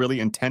I've ever really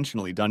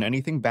intentionally done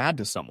anything bad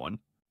to someone,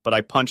 but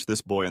I punched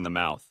this boy in the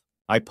mouth.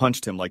 I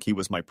punched him like he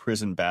was my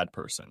prison bad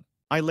person.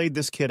 I laid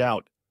this kid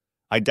out.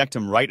 I decked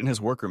him right in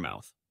his worker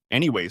mouth.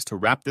 Anyways, to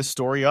wrap this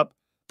story up,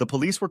 the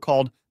police were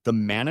called. The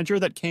manager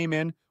that came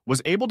in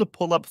was able to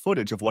pull up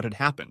footage of what had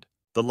happened.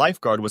 The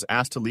lifeguard was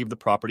asked to leave the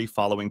property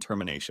following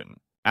termination.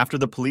 After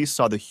the police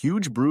saw the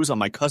huge bruise on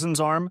my cousin's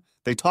arm,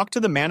 they talked to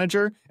the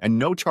manager and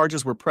no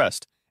charges were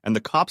pressed, and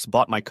the cops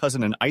bought my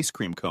cousin an ice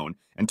cream cone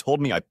and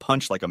told me I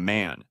punched like a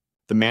man.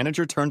 The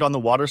manager turned on the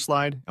water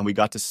slide, and we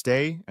got to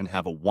stay and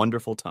have a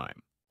wonderful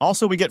time.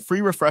 Also, we get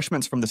free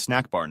refreshments from the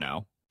snack bar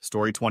now.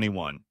 Story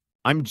 21.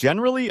 I'm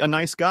generally a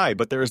nice guy,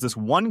 but there is this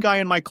one guy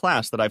in my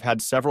class that I've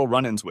had several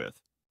run-ins with.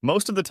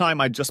 Most of the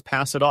time I'd just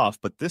pass it off,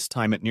 but this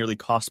time it nearly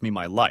cost me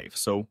my life,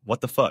 so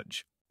what the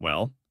fudge?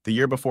 Well, the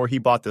year before he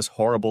bought this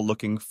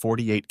horrible-looking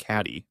 48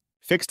 Caddy.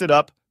 Fixed it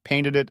up,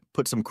 painted it,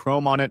 put some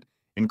chrome on it,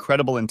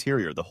 incredible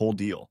interior, the whole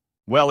deal.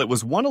 Well, it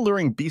was one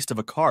alluring beast of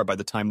a car by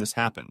the time this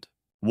happened.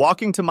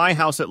 Walking to my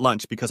house at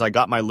lunch because I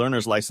got my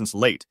learner's license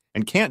late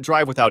and can't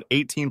drive without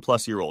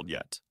 18-plus-year-old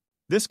yet.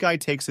 This guy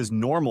takes his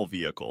normal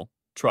vehicle,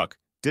 truck,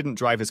 didn't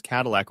drive his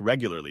Cadillac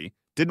regularly,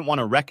 didn't want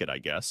to wreck it, I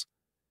guess,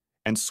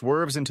 and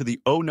swerves into the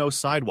oh-no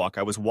sidewalk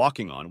I was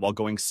walking on while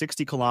going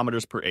 60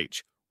 kilometers per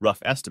h, rough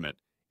estimate,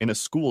 in a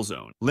school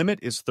zone. Limit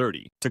is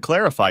 30. To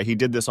clarify, he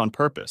did this on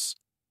purpose.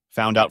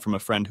 Found out from a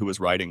friend who was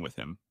riding with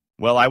him.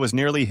 Well, I was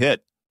nearly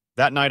hit.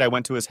 That night I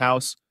went to his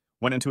house,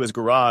 went into his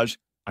garage.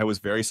 I was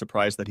very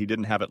surprised that he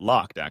didn't have it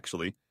locked,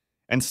 actually,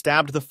 and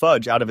stabbed the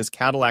fudge out of his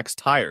Cadillac's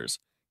tires,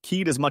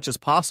 keyed as much as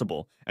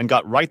possible, and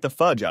got right the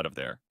fudge out of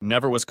there.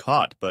 Never was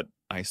caught, but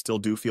I still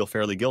do feel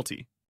fairly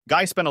guilty.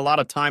 Guy spent a lot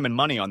of time and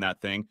money on that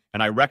thing,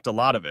 and I wrecked a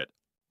lot of it.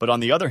 But on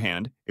the other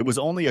hand, it was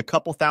only a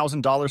couple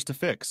 $1,000s to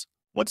fix.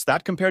 What's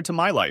that compared to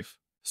my life?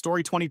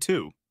 Story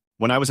 22.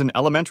 When I was in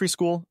elementary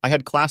school, I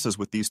had classes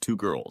with these two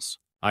girls.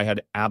 I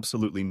had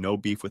absolutely no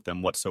beef with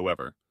them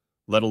whatsoever,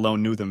 let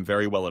alone knew them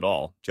very well at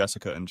all,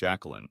 Jessica and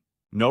Jacqueline.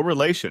 No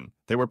relation.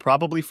 They were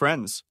probably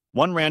friends.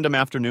 One random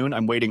afternoon,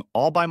 I'm waiting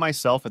all by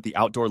myself at the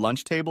outdoor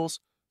lunch tables.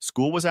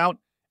 School was out,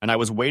 and I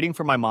was waiting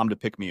for my mom to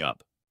pick me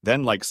up.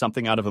 Then, like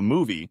something out of a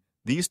movie,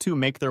 these two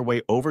make their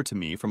way over to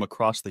me from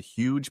across the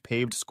huge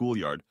paved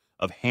schoolyard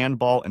of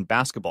handball and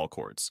basketball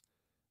courts.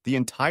 The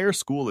entire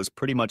school is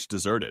pretty much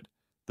deserted,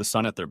 the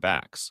sun at their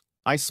backs.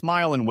 I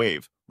smile and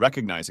wave,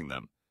 recognizing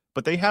them,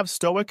 but they have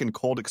stoic and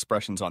cold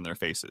expressions on their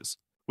faces.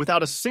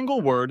 Without a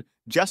single word,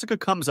 Jessica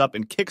comes up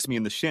and kicks me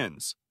in the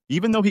shins.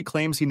 Even though he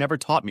claims he never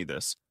taught me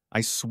this,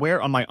 I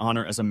swear on my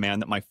honor as a man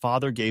that my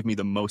father gave me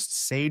the most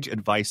sage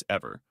advice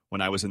ever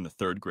when I was in the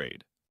 3rd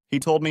grade. He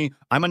told me,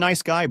 "I'm a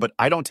nice guy, but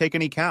I don't take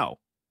any cow."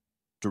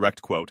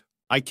 Direct quote.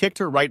 I kicked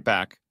her right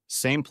back,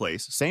 same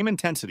place, same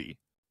intensity.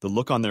 The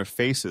look on their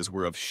faces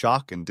were of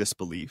shock and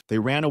disbelief. They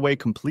ran away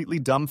completely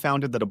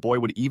dumbfounded that a boy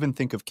would even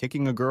think of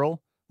kicking a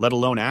girl, let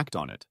alone act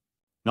on it.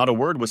 Not a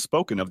word was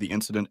spoken of the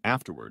incident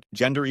afterward.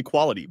 Gender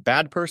equality,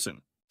 bad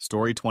person.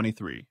 Story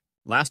 23.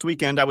 Last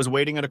weekend, I was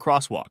waiting at a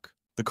crosswalk.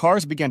 The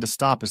cars began to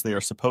stop as they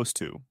are supposed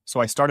to, so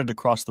I started to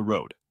cross the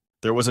road.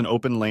 There was an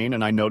open lane,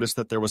 and I noticed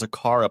that there was a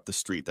car up the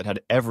street that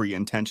had every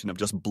intention of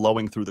just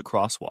blowing through the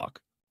crosswalk.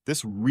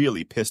 This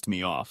really pissed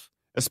me off,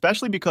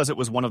 especially because it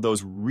was one of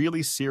those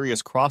really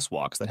serious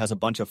crosswalks that has a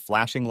bunch of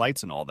flashing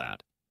lights and all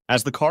that.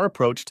 As the car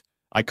approached,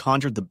 I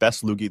conjured the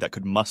best loogie that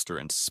could muster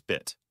and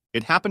spit.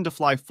 It happened to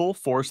fly full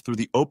force through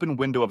the open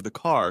window of the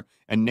car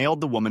and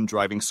nailed the woman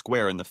driving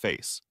square in the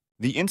face.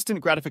 The instant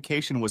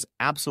gratification was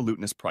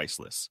absoluteness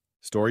priceless.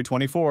 Story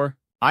 24.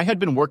 I had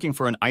been working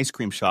for an ice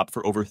cream shop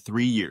for over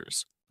 3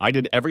 years. I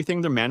did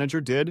everything their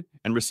manager did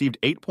and received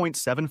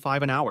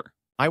 $8.75 an hour.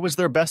 I was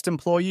their best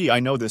employee. I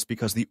know this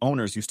because the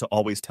owners used to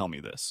always tell me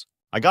this.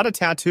 I got a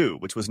tattoo,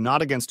 which was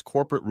not against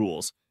corporate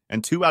rules,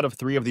 and 2 out of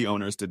 3 of the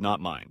owners did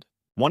not mind.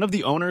 One of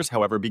the owners,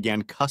 however,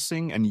 began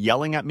cussing and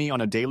yelling at me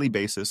on a daily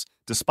basis,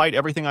 despite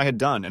everything I had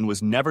done, and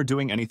was never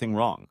doing anything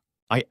wrong.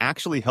 I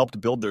actually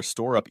helped build their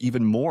store up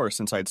even more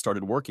since I had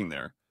started working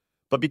there.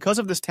 But because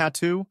of this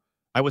tattoo,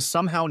 I was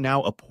somehow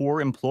now a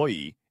poor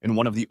employee in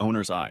one of the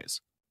owner's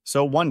eyes.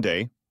 So one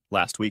day,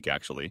 last week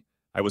actually,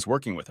 I was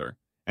working with her,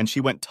 and she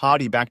went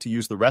toddy back to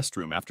use the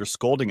restroom after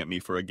scolding at me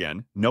for,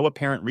 again, no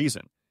apparent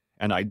reason,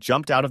 and I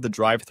jumped out of the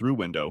drive-through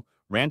window,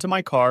 ran to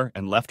my car,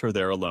 and left her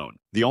there alone.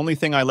 The only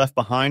thing I left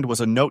behind was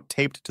a note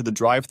taped to the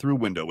drive-through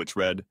window which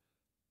read,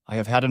 "I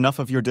have had enough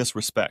of your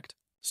disrespect."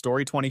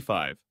 Story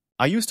 25.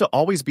 I used to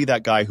always be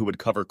that guy who would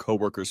cover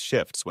coworkers'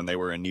 shifts when they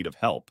were in need of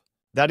help.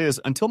 That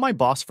is, until my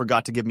boss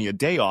forgot to give me a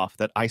day off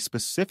that I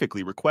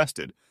specifically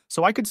requested,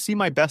 so I could see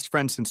my best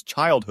friend since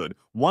childhood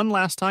one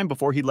last time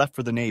before he left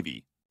for the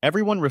Navy.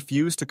 Everyone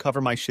refused to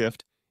cover my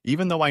shift,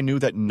 even though I knew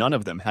that none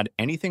of them had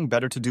anything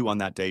better to do on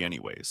that day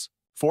anyways.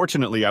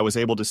 Fortunately, I was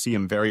able to see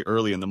him very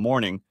early in the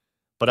morning,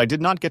 but I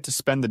did not get to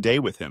spend the day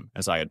with him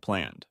as I had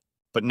planned.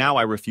 But now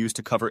I refuse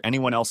to cover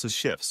anyone else's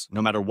shifts,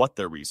 no matter what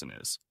their reason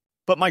is.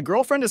 But my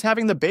girlfriend is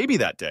having the baby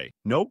that day.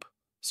 Nope.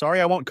 Sorry,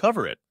 I won't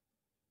cover it.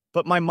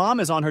 But my mom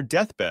is on her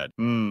deathbed.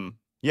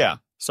 Yeah,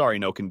 sorry,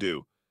 no can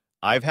do.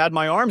 I've had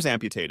my arms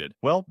amputated.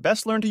 Well,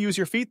 best learn to use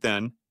your feet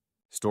then.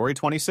 Story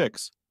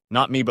 26.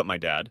 Not me, but my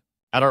dad.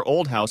 At our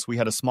old house, we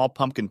had a small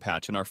pumpkin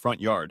patch in our front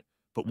yard,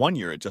 but one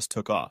year it just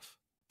took off.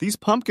 These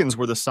pumpkins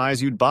were the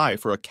size you'd buy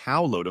for a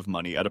cow load of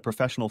money at a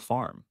professional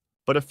farm.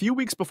 But a few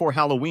weeks before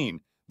Halloween,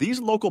 these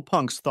local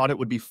punks thought it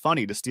would be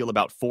funny to steal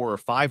about 4 or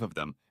 5 of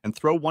them and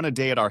throw one a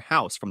day at our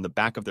house from the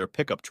back of their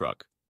pickup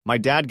truck. My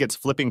dad gets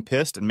flipping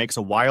pissed and makes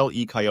a Wile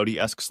E.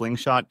 Coyote-esque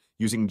slingshot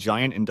using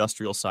giant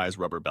industrial-size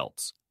rubber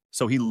belts.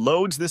 So he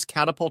loads this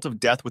catapult of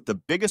death with the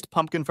biggest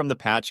pumpkin from the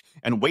patch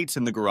and waits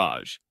in the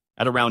garage.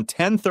 At around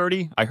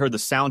 10:30, I heard the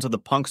sounds of the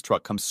punk's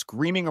truck come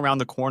screaming around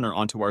the corner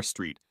onto our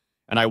street,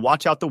 and I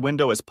watch out the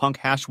window as Punk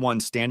Hash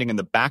 1 standing in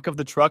the back of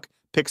the truck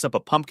picks up a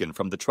pumpkin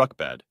from the truck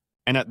bed.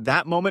 And at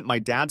that moment, my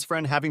dad's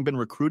friend, having been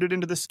recruited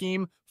into the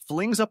scheme,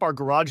 flings up our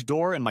garage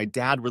door and my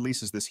dad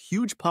releases this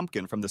huge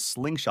pumpkin from the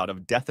slingshot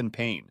of death and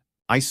pain.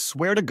 I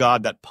swear to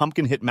God that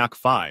pumpkin hit Mach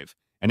 5,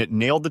 and it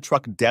nailed the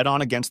truck dead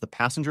on against the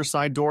passenger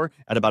side door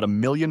at about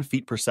 1,000,000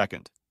 feet per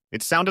second.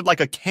 It sounded like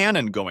a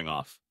cannon going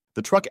off.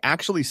 The truck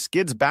actually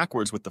skids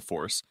backwards with the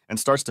force and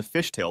starts to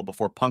fishtail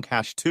before Punk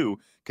Hash 2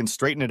 can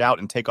straighten it out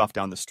and take off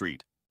down the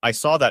street. I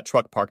saw that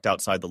truck parked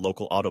outside the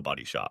local auto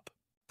body shop.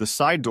 The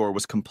side door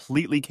was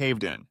completely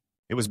caved in.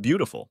 It was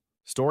beautiful.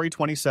 Story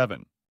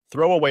 27.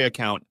 Throwaway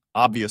account,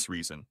 obvious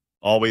reason.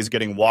 Always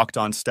getting walked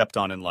on, stepped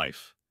on in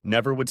life.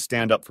 Never would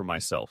stand up for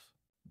myself.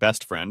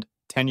 Best friend,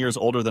 10 years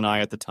older than I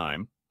at the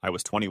time, I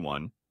was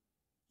 21.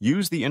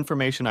 Used the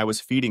information I was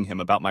feeding him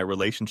about my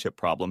relationship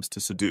problems to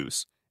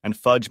seduce and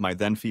fudge my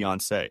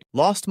then-fiancé.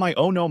 Lost my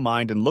oh-no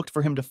mind and looked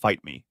for him to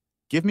fight me.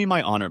 Give me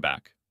my honor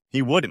back.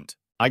 He wouldn't.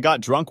 I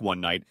got drunk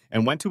one night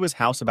and went to his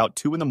house about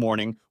 2 in the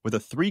morning with a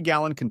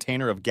 3-gallon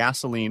container of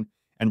gasoline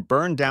and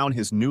burned down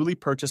his newly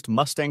purchased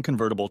Mustang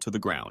convertible to the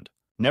ground.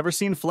 Never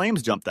seen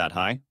flames jump that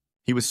high.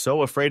 He was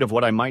so afraid of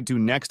what I might do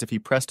next if he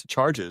pressed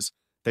charges.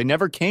 They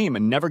never came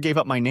and never gave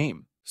up my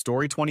name.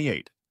 Story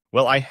 28.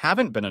 Well, I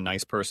haven't been a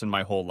nice person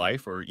my whole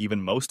life, or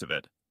even most of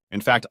it.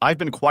 In fact, I've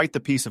been quite the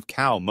piece of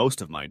cow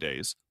most of my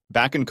days.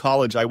 Back in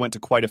college, I went to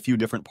quite a few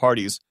different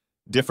parties.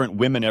 Different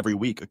women every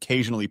week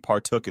occasionally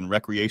partook in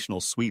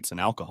recreational sweets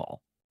and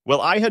alcohol. Well,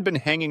 I had been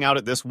hanging out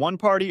at this one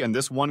party, and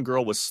this one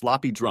girl was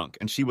sloppy drunk,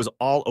 and she was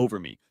all over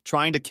me,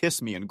 trying to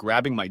kiss me and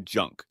grabbing my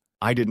junk.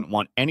 I didn't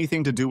want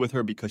anything to do with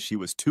her because she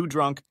was too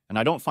drunk, and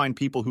I don't find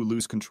people who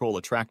lose control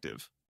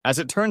attractive. As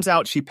it turns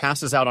out, she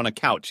passes out on a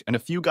couch, and a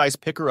few guys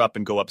pick her up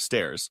and go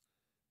upstairs.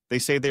 They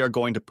say they are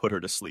going to put her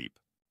to sleep.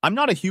 I'm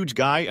not a huge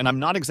guy, and I'm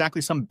not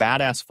exactly some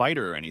badass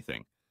fighter or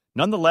anything.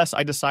 Nonetheless,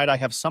 I decide I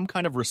have some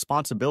kind of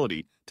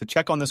responsibility to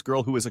check on this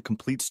girl who is a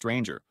complete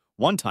stranger,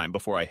 one time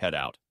before I head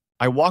out.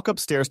 I walk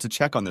upstairs to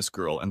check on this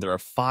girl, and there are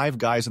 5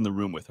 guys in the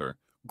room with her,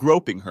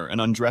 groping her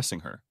and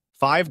undressing her.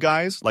 5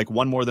 guys, like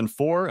one more than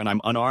 4, and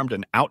I'm unarmed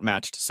and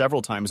outmatched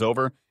several times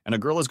over, and a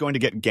girl is going to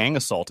get gang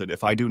assaulted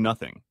if I do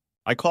nothing.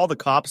 I call the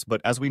cops,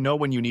 but as we know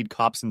when you need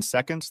cops in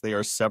seconds, they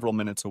are several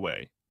minutes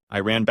away. I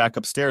ran back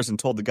upstairs and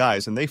told the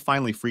guys, and they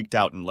finally freaked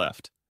out and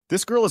left.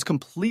 This girl is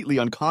completely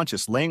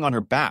unconscious, laying on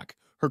her back,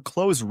 her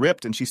clothes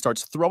ripped, and she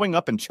starts throwing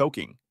up and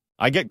choking.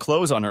 I get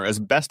clothes on her as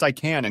best I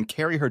can and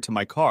carry her to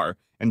my car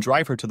and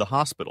drive her to the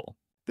hospital.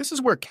 This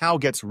is where cow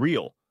gets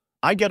real.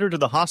 I get her to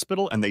the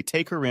hospital and they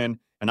take her in,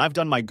 and I've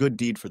done my good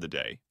deed for the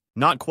day.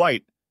 Not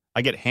quite.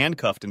 I get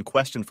handcuffed and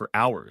questioned for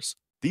hours.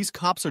 These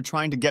cops are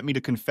trying to get me to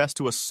confess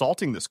to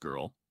assaulting this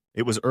girl.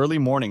 It was early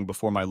morning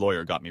before my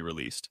lawyer got me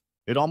released.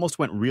 It almost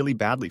went really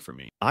badly for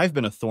me. I've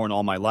been a thorn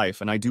all my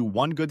life, and I do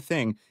one good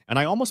thing, and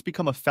I almost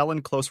become a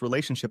felon close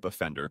relationship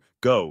offender,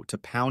 go to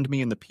pound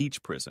me in the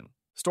Peach prison.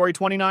 Story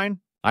 29.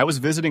 I was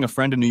visiting a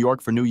friend in New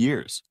York for New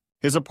Year's.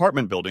 His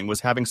apartment building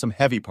was having some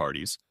heavy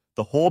parties.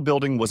 The whole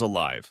building was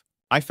alive.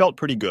 I felt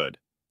pretty good.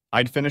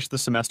 I'd finished the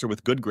semester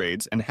with good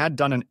grades and had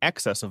done an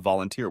excess of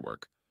volunteer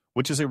work,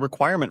 which is a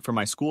requirement for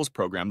my school's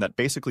program that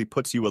basically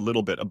puts you a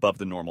little bit above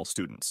the normal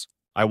students.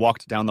 I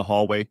walked down the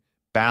hallway,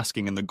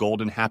 basking in the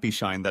golden happy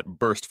shine that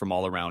burst from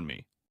all around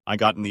me. I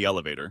got in the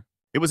elevator.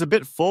 It was a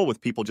bit full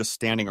with people just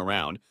standing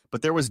around,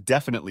 but there was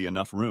definitely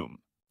enough room.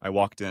 I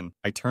walked in.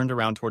 I turned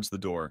around towards the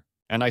door,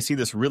 and I see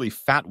this really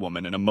fat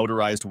woman in a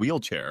motorized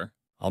wheelchair.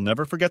 I'll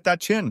never forget that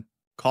chin.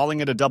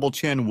 Calling it a double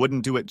chin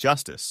wouldn't do it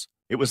justice.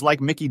 It was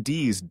like Mickey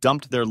D's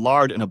dumped their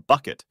lard in a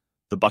bucket.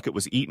 The bucket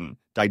was eaten,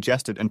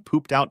 digested, and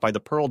pooped out by the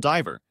pearl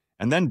diver,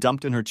 and then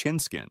dumped in her chin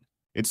skin.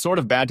 It's sort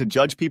of bad to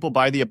judge people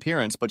by the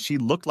appearance, but she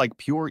looked like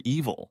pure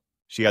evil.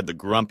 She had the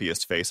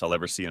grumpiest face I'll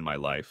ever see in my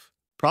life.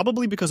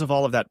 Probably because of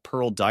all of that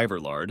pearl diver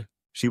lard.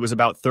 She was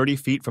about 30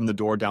 feet from the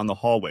door down the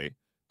hallway,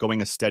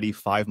 going a steady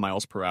 5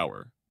 miles per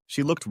hour.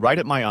 She looked right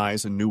at my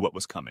eyes and knew what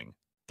was coming.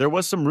 There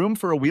was some room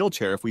for a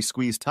wheelchair if we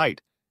squeezed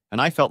tight,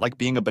 and I felt like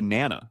being a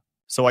banana.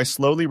 So I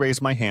slowly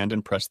raised my hand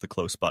and pressed the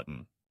close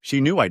button.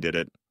 She knew I did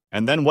it,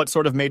 and then what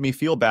sort of made me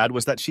feel bad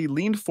was that she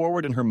leaned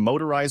forward in her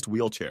motorized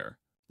wheelchair,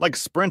 like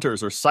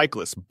sprinters or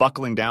cyclists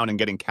buckling down and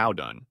getting cow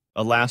done.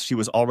 Alas, she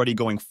was already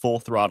going full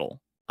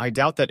throttle. I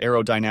doubt that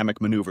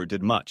aerodynamic maneuver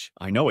did much.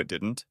 I know it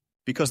didn't,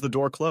 because the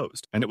door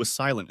closed, and it was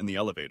silent in the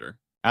elevator.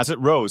 As it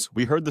rose,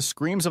 we heard the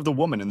screams of the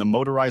woman in the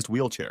motorized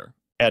wheelchair.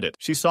 Edit.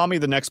 She saw me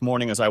the next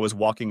morning as I was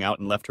walking out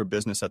and left her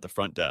business at the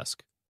front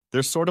desk.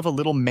 There's sort of a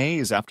little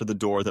maze after the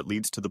door that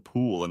leads to the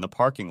pool and the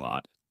parking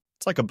lot.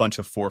 It's like a bunch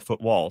of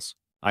 4-foot walls.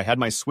 I had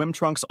my swim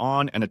trunks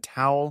on and a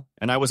towel,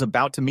 and I was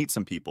about to meet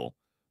some people,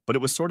 but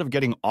it was sort of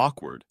getting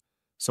awkward,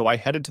 so I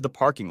headed to the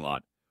parking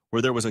lot,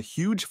 where there was a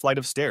huge flight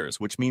of stairs,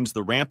 which means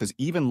the ramp is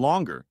even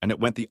longer, and it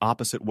went the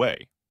opposite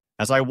way.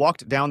 As I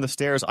walked down the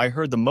stairs, I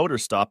heard the motor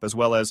stop as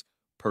well as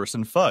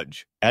person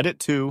fudge. Edit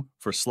 2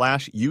 for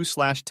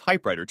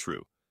 /u/typewriter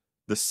true.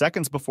 The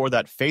seconds before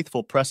that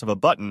faithful press of a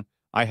button,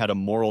 I had a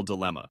moral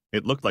dilemma.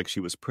 It looked like she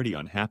was pretty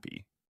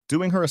unhappy.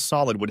 Doing her a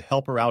solid would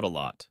help her out a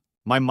lot.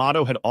 My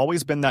motto had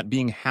always been that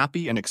being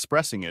happy and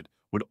expressing it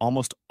would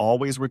almost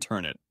always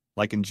return it,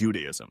 like in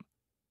Judaism.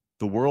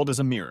 The world is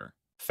a mirror.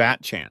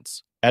 Fat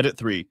chance. Edit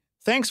 3.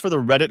 Thanks for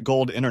the Reddit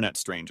Gold Internet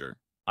Stranger.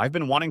 I've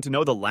been wanting to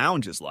know the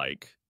lounge is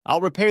like.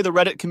 I'll repay the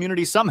Reddit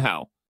community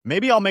somehow.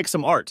 Maybe I'll make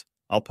some art.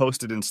 I'll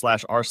post it in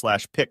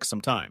 /r/pic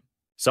sometime.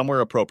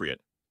 Somewhere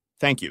appropriate.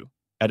 Thank you.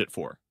 Edit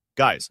 4.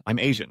 Guys, I'm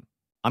Asian.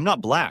 I'm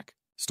not black.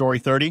 Story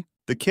 30.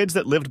 The kids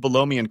that lived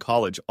below me in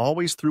college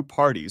always threw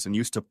parties and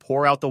used to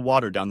pour out the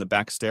water down the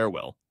back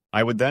stairwell.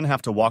 I would then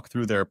have to walk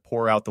through their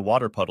pour out the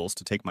water puddles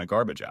to take my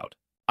garbage out.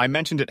 I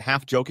mentioned it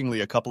half-jokingly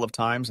a couple of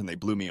times and they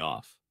blew me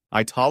off.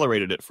 I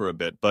tolerated it for a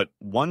bit, but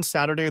one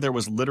Saturday there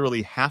was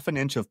literally half an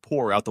inch of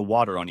pour out the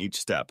water on each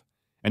step,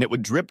 and it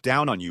would drip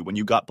down on you when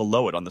you got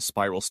below it on the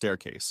spiral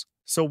staircase.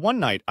 So one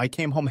night I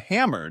came home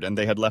hammered and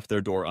they had left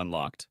their door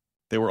unlocked.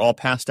 They were all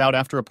passed out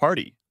after a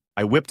party.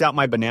 I whipped out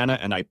my banana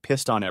and I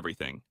pissed on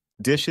everything.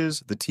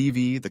 Dishes, the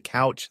TV, the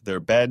couch, their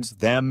beds,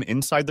 them,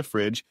 inside the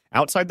fridge,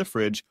 outside the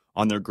fridge,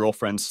 on their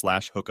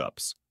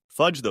girlfriends/hookups.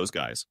 Fudge those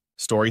guys.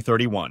 Story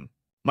 31.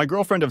 My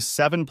girlfriend of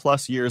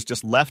 7+ years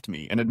just left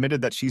me and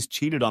admitted that she's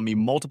cheated on me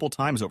multiple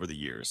times over the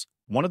years.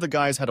 One of the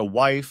guys had a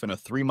wife and a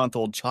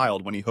 3-month-old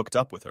child when he hooked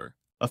up with her.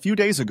 A few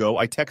days ago,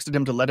 I texted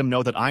him to let him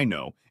know that I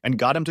know and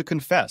got him to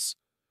confess,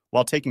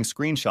 while taking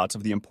screenshots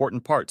of the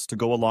important parts to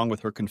go along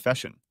with her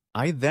confession.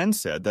 I then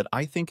said that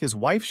I think his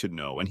wife should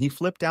know, and he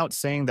flipped out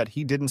saying that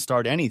he didn't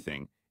start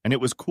anything, and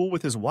it was cool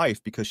with his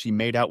wife because she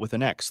made out with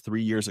an ex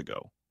 3 years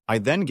ago. I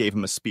then gave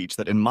him a speech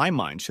that in my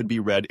mind should be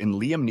read in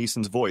Liam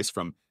Neeson's voice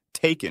from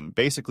Taken,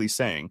 basically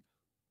saying,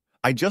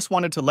 I just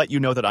wanted to let you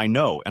know that I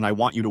know and I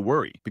want you to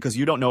worry, because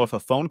you don't know if a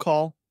phone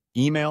call,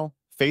 email,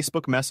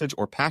 Facebook message,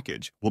 or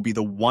package will be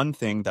the one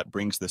thing that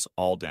brings this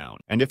all down.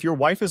 And if your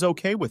wife is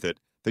okay with it,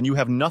 then you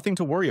have nothing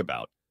to worry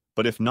about.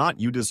 But if not,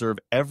 you deserve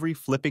every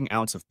flipping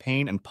ounce of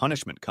pain and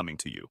punishment coming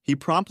to you. He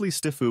promptly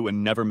stiffoo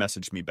and never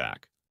messaged me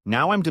back.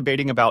 Now I'm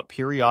debating about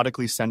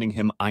periodically sending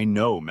him I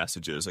know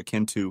messages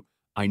akin to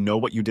I know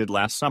what you did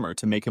last summer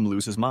to make him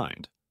lose his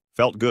mind.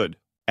 Felt good.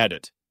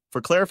 Edit.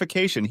 For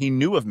clarification, he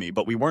knew of me,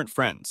 but we weren't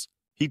friends.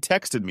 He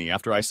texted me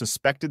after I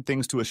suspected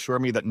things to assure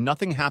me that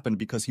nothing happened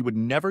because he would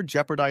never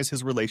jeopardize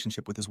his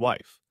relationship with his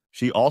wife.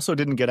 She also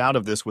didn't get out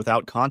of this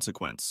without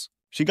consequence.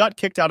 She got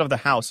kicked out of the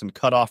house and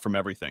cut off from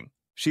everything.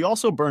 She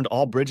also burned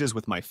all bridges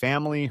with my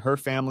family, her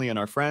family, and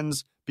our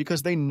friends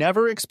because they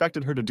never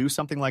expected her to do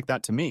something like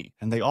that to me,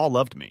 and they all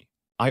loved me.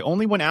 I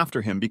only went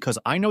after him because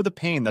I know the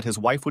pain that his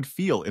wife would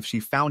feel if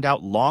she found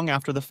out long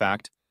after the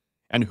fact,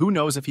 and who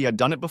knows if he had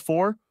done it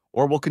before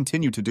or will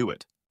continue to do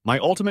it. My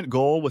ultimate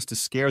goal was to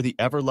scare the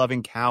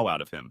ever-loving cow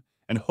out of him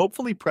and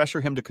hopefully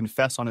pressure him to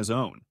confess on his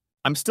own.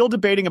 I'm still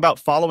debating about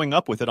following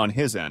up with it on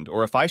his end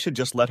or if I should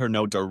just let her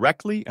know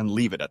directly and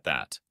leave it at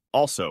that.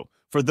 Also,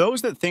 for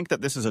those that think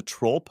that this is a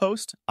troll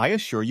post, I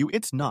assure you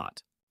it's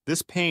not.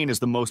 This pain is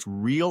the most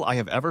real I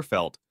have ever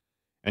felt,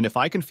 and if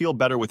I can feel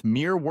better with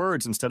mere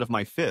words instead of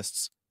my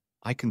fists,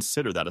 I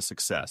consider that a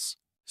success.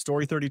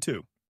 Story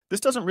 32. This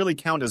doesn't really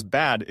count as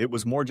bad, it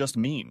was more just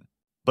mean.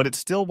 But it's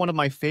still one of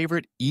my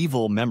favorite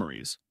evil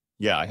memories.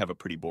 Yeah, I have a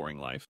pretty boring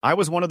life. I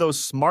was one of those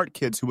smart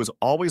kids who was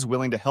always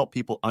willing to help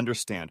people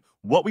understand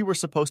what we were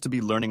supposed to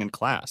be learning in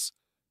class.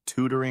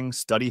 Tutoring,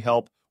 study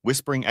help,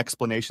 whispering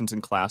explanations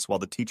in class while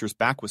the teacher's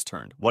back was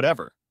turned,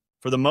 whatever.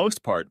 For the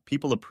most part,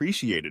 people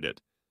appreciated it,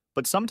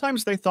 but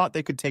sometimes they thought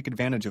they could take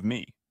advantage of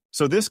me.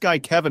 So this guy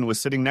Kevin was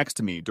sitting next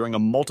to me during a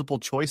multiple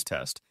choice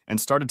test and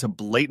started to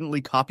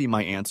blatantly copy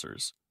my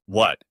answers.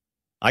 What?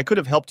 I could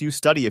have helped you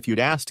study if you'd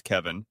asked,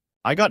 Kevin.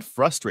 I got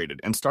frustrated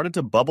and started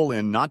to bubble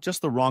in not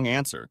just the wrong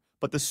answer,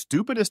 but the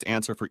stupidest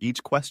answer for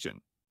each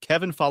question.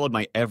 Kevin followed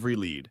my every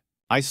lead.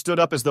 I stood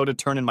up as though to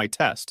turn in my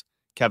test.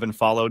 Kevin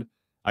followed.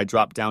 I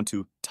dropped down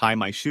to tie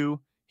my shoe.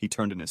 He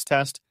turned in his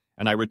test,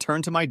 and I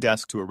returned to my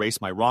desk to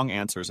erase my wrong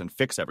answers and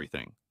fix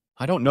everything.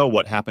 I don't know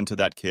what happened to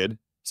that kid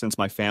since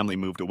my family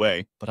moved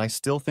away, but I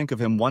still think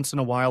of him once in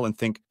a while and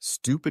think,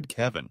 stupid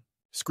Kevin.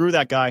 Screw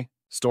that guy.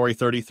 Story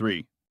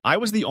 33. I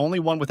was the only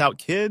one without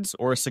kids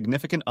or a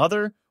significant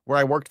other where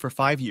I worked for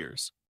 5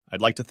 years. I'd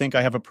like to think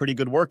I have a pretty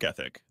good work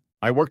ethic.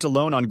 I worked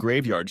alone on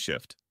graveyard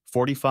shift,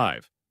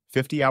 45,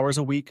 50 hours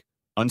a week,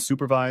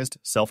 unsupervised,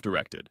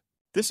 self-directed.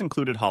 This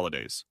included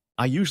holidays.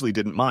 I usually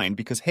didn't mind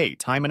because, hey,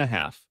 time and a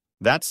half.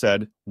 That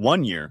said,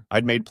 one year,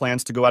 I'd made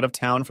plans to go out of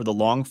town for the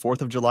long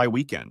 4th of July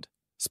weekend,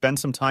 spend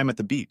some time at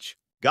the beach.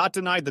 Got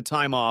denied the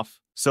time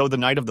off, so the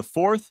night of the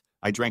 4th,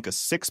 I drank a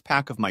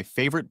 6-pack of my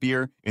favorite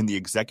beer in the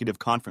executive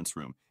conference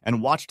room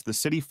and watched the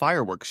city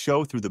fireworks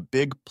show through the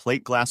big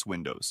plate glass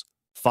windows.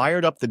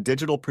 Fired up the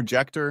digital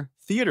projector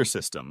theater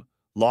system,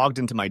 logged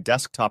into my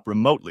desktop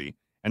remotely,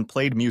 and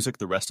played music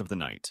the rest of the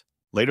night.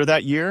 Later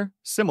that year,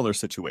 similar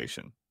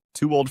situation.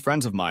 2 old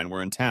friends of mine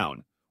were in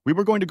town. We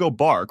were going to go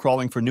bar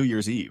crawling for New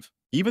Year's Eve.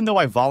 Even though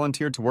I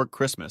volunteered to work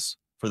Christmas,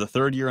 for the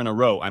 3rd year in a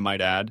row, I might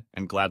add,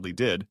 and gladly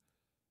did,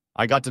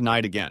 I got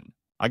denied again.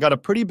 I got a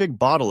pretty big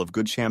bottle of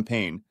good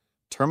champagne,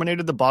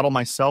 terminated the bottle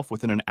myself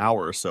within an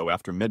hour or so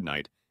after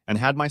midnight, and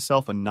had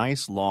myself a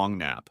nice long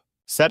nap.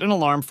 Set an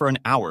alarm for an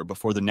hour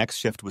before the next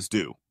shift was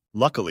due.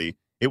 Luckily,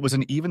 it was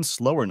an even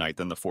slower night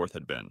than the 4th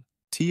had been.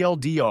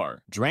 TLDR,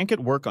 drank at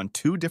work on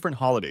 2 different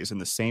holidays in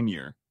the same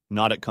year,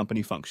 not at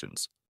company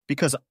functions,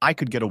 because I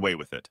could get away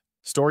with it.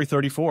 Story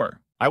 34.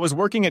 I was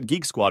working at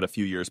Geek Squad a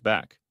few years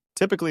back.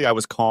 Typically, I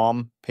was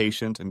calm,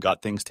 patient, and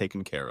got things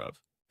taken care of.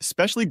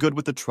 Especially good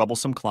with the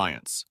troublesome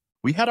clients.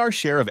 We had our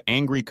share of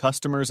angry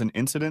customers and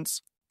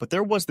incidents, but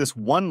there was this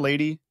one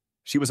lady.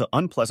 She was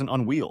unpleasant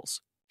on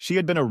wheels. She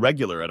had been a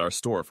regular at our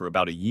store for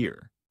about a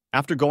year.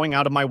 After going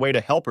out of my way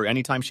to help her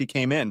anytime she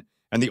came in,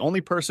 and the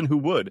only person who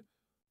would,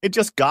 it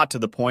just got to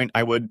the point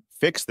I would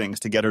fix things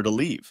to get her to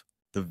leave.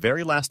 The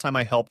very last time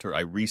I helped her,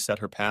 I reset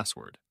her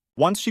password.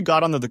 Once she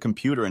got onto the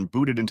computer and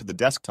booted into the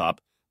desktop,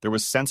 there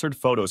was censored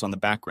photos on the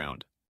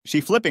background.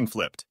 She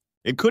flipped.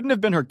 It couldn't have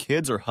been her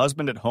kids or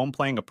husband at home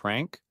playing a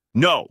prank.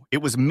 No,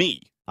 it was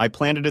me. I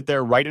planted it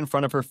there right in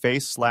front of her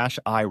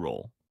face/eye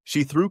roll.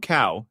 She threw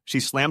cow, she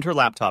slammed her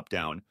laptop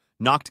down,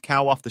 knocked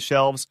cow off the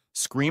shelves,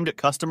 screamed at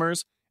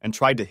customers, and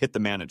tried to hit the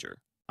manager.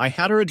 I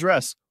had her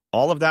address.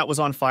 All of that was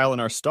on file in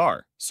our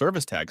STAR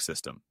service tag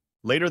system.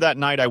 Later that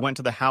night, I went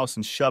to the house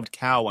and shoved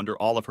cow under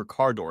all of her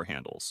car door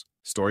handles.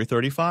 Story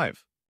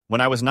 35.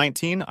 When I was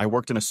 19, I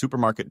worked in a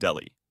supermarket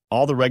deli.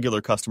 All the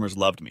regular customers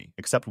loved me,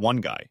 except one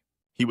guy.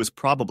 He was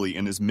probably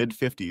in his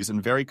mid-50s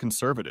and very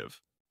conservative.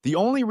 The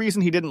only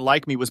reason he didn't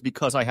like me was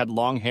because I had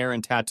long hair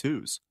and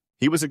tattoos.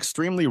 He was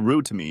extremely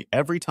rude to me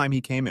every time he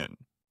came in.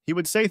 He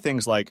would say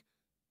things like,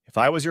 "If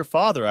I was your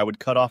father, I would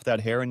cut off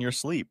that hair in your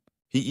sleep."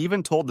 He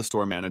even told the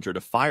store manager to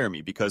fire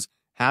me because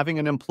having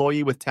an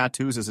employee with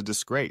tattoos is a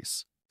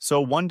disgrace. So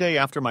one day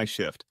after my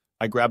shift,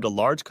 I grabbed a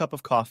large cup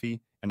of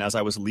coffee, and as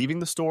I was leaving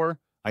the store,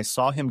 I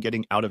saw him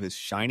getting out of his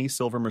shiny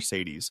silver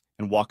Mercedes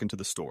and walk into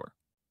the store.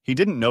 He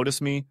didn't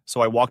notice me, so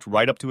I walked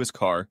right up to his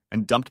car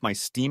and dumped my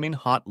steaming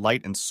hot,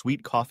 light, and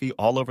sweet coffee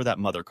all over that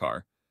mother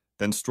car,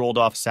 then strolled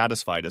off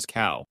satisfied as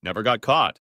cow. Never got caught.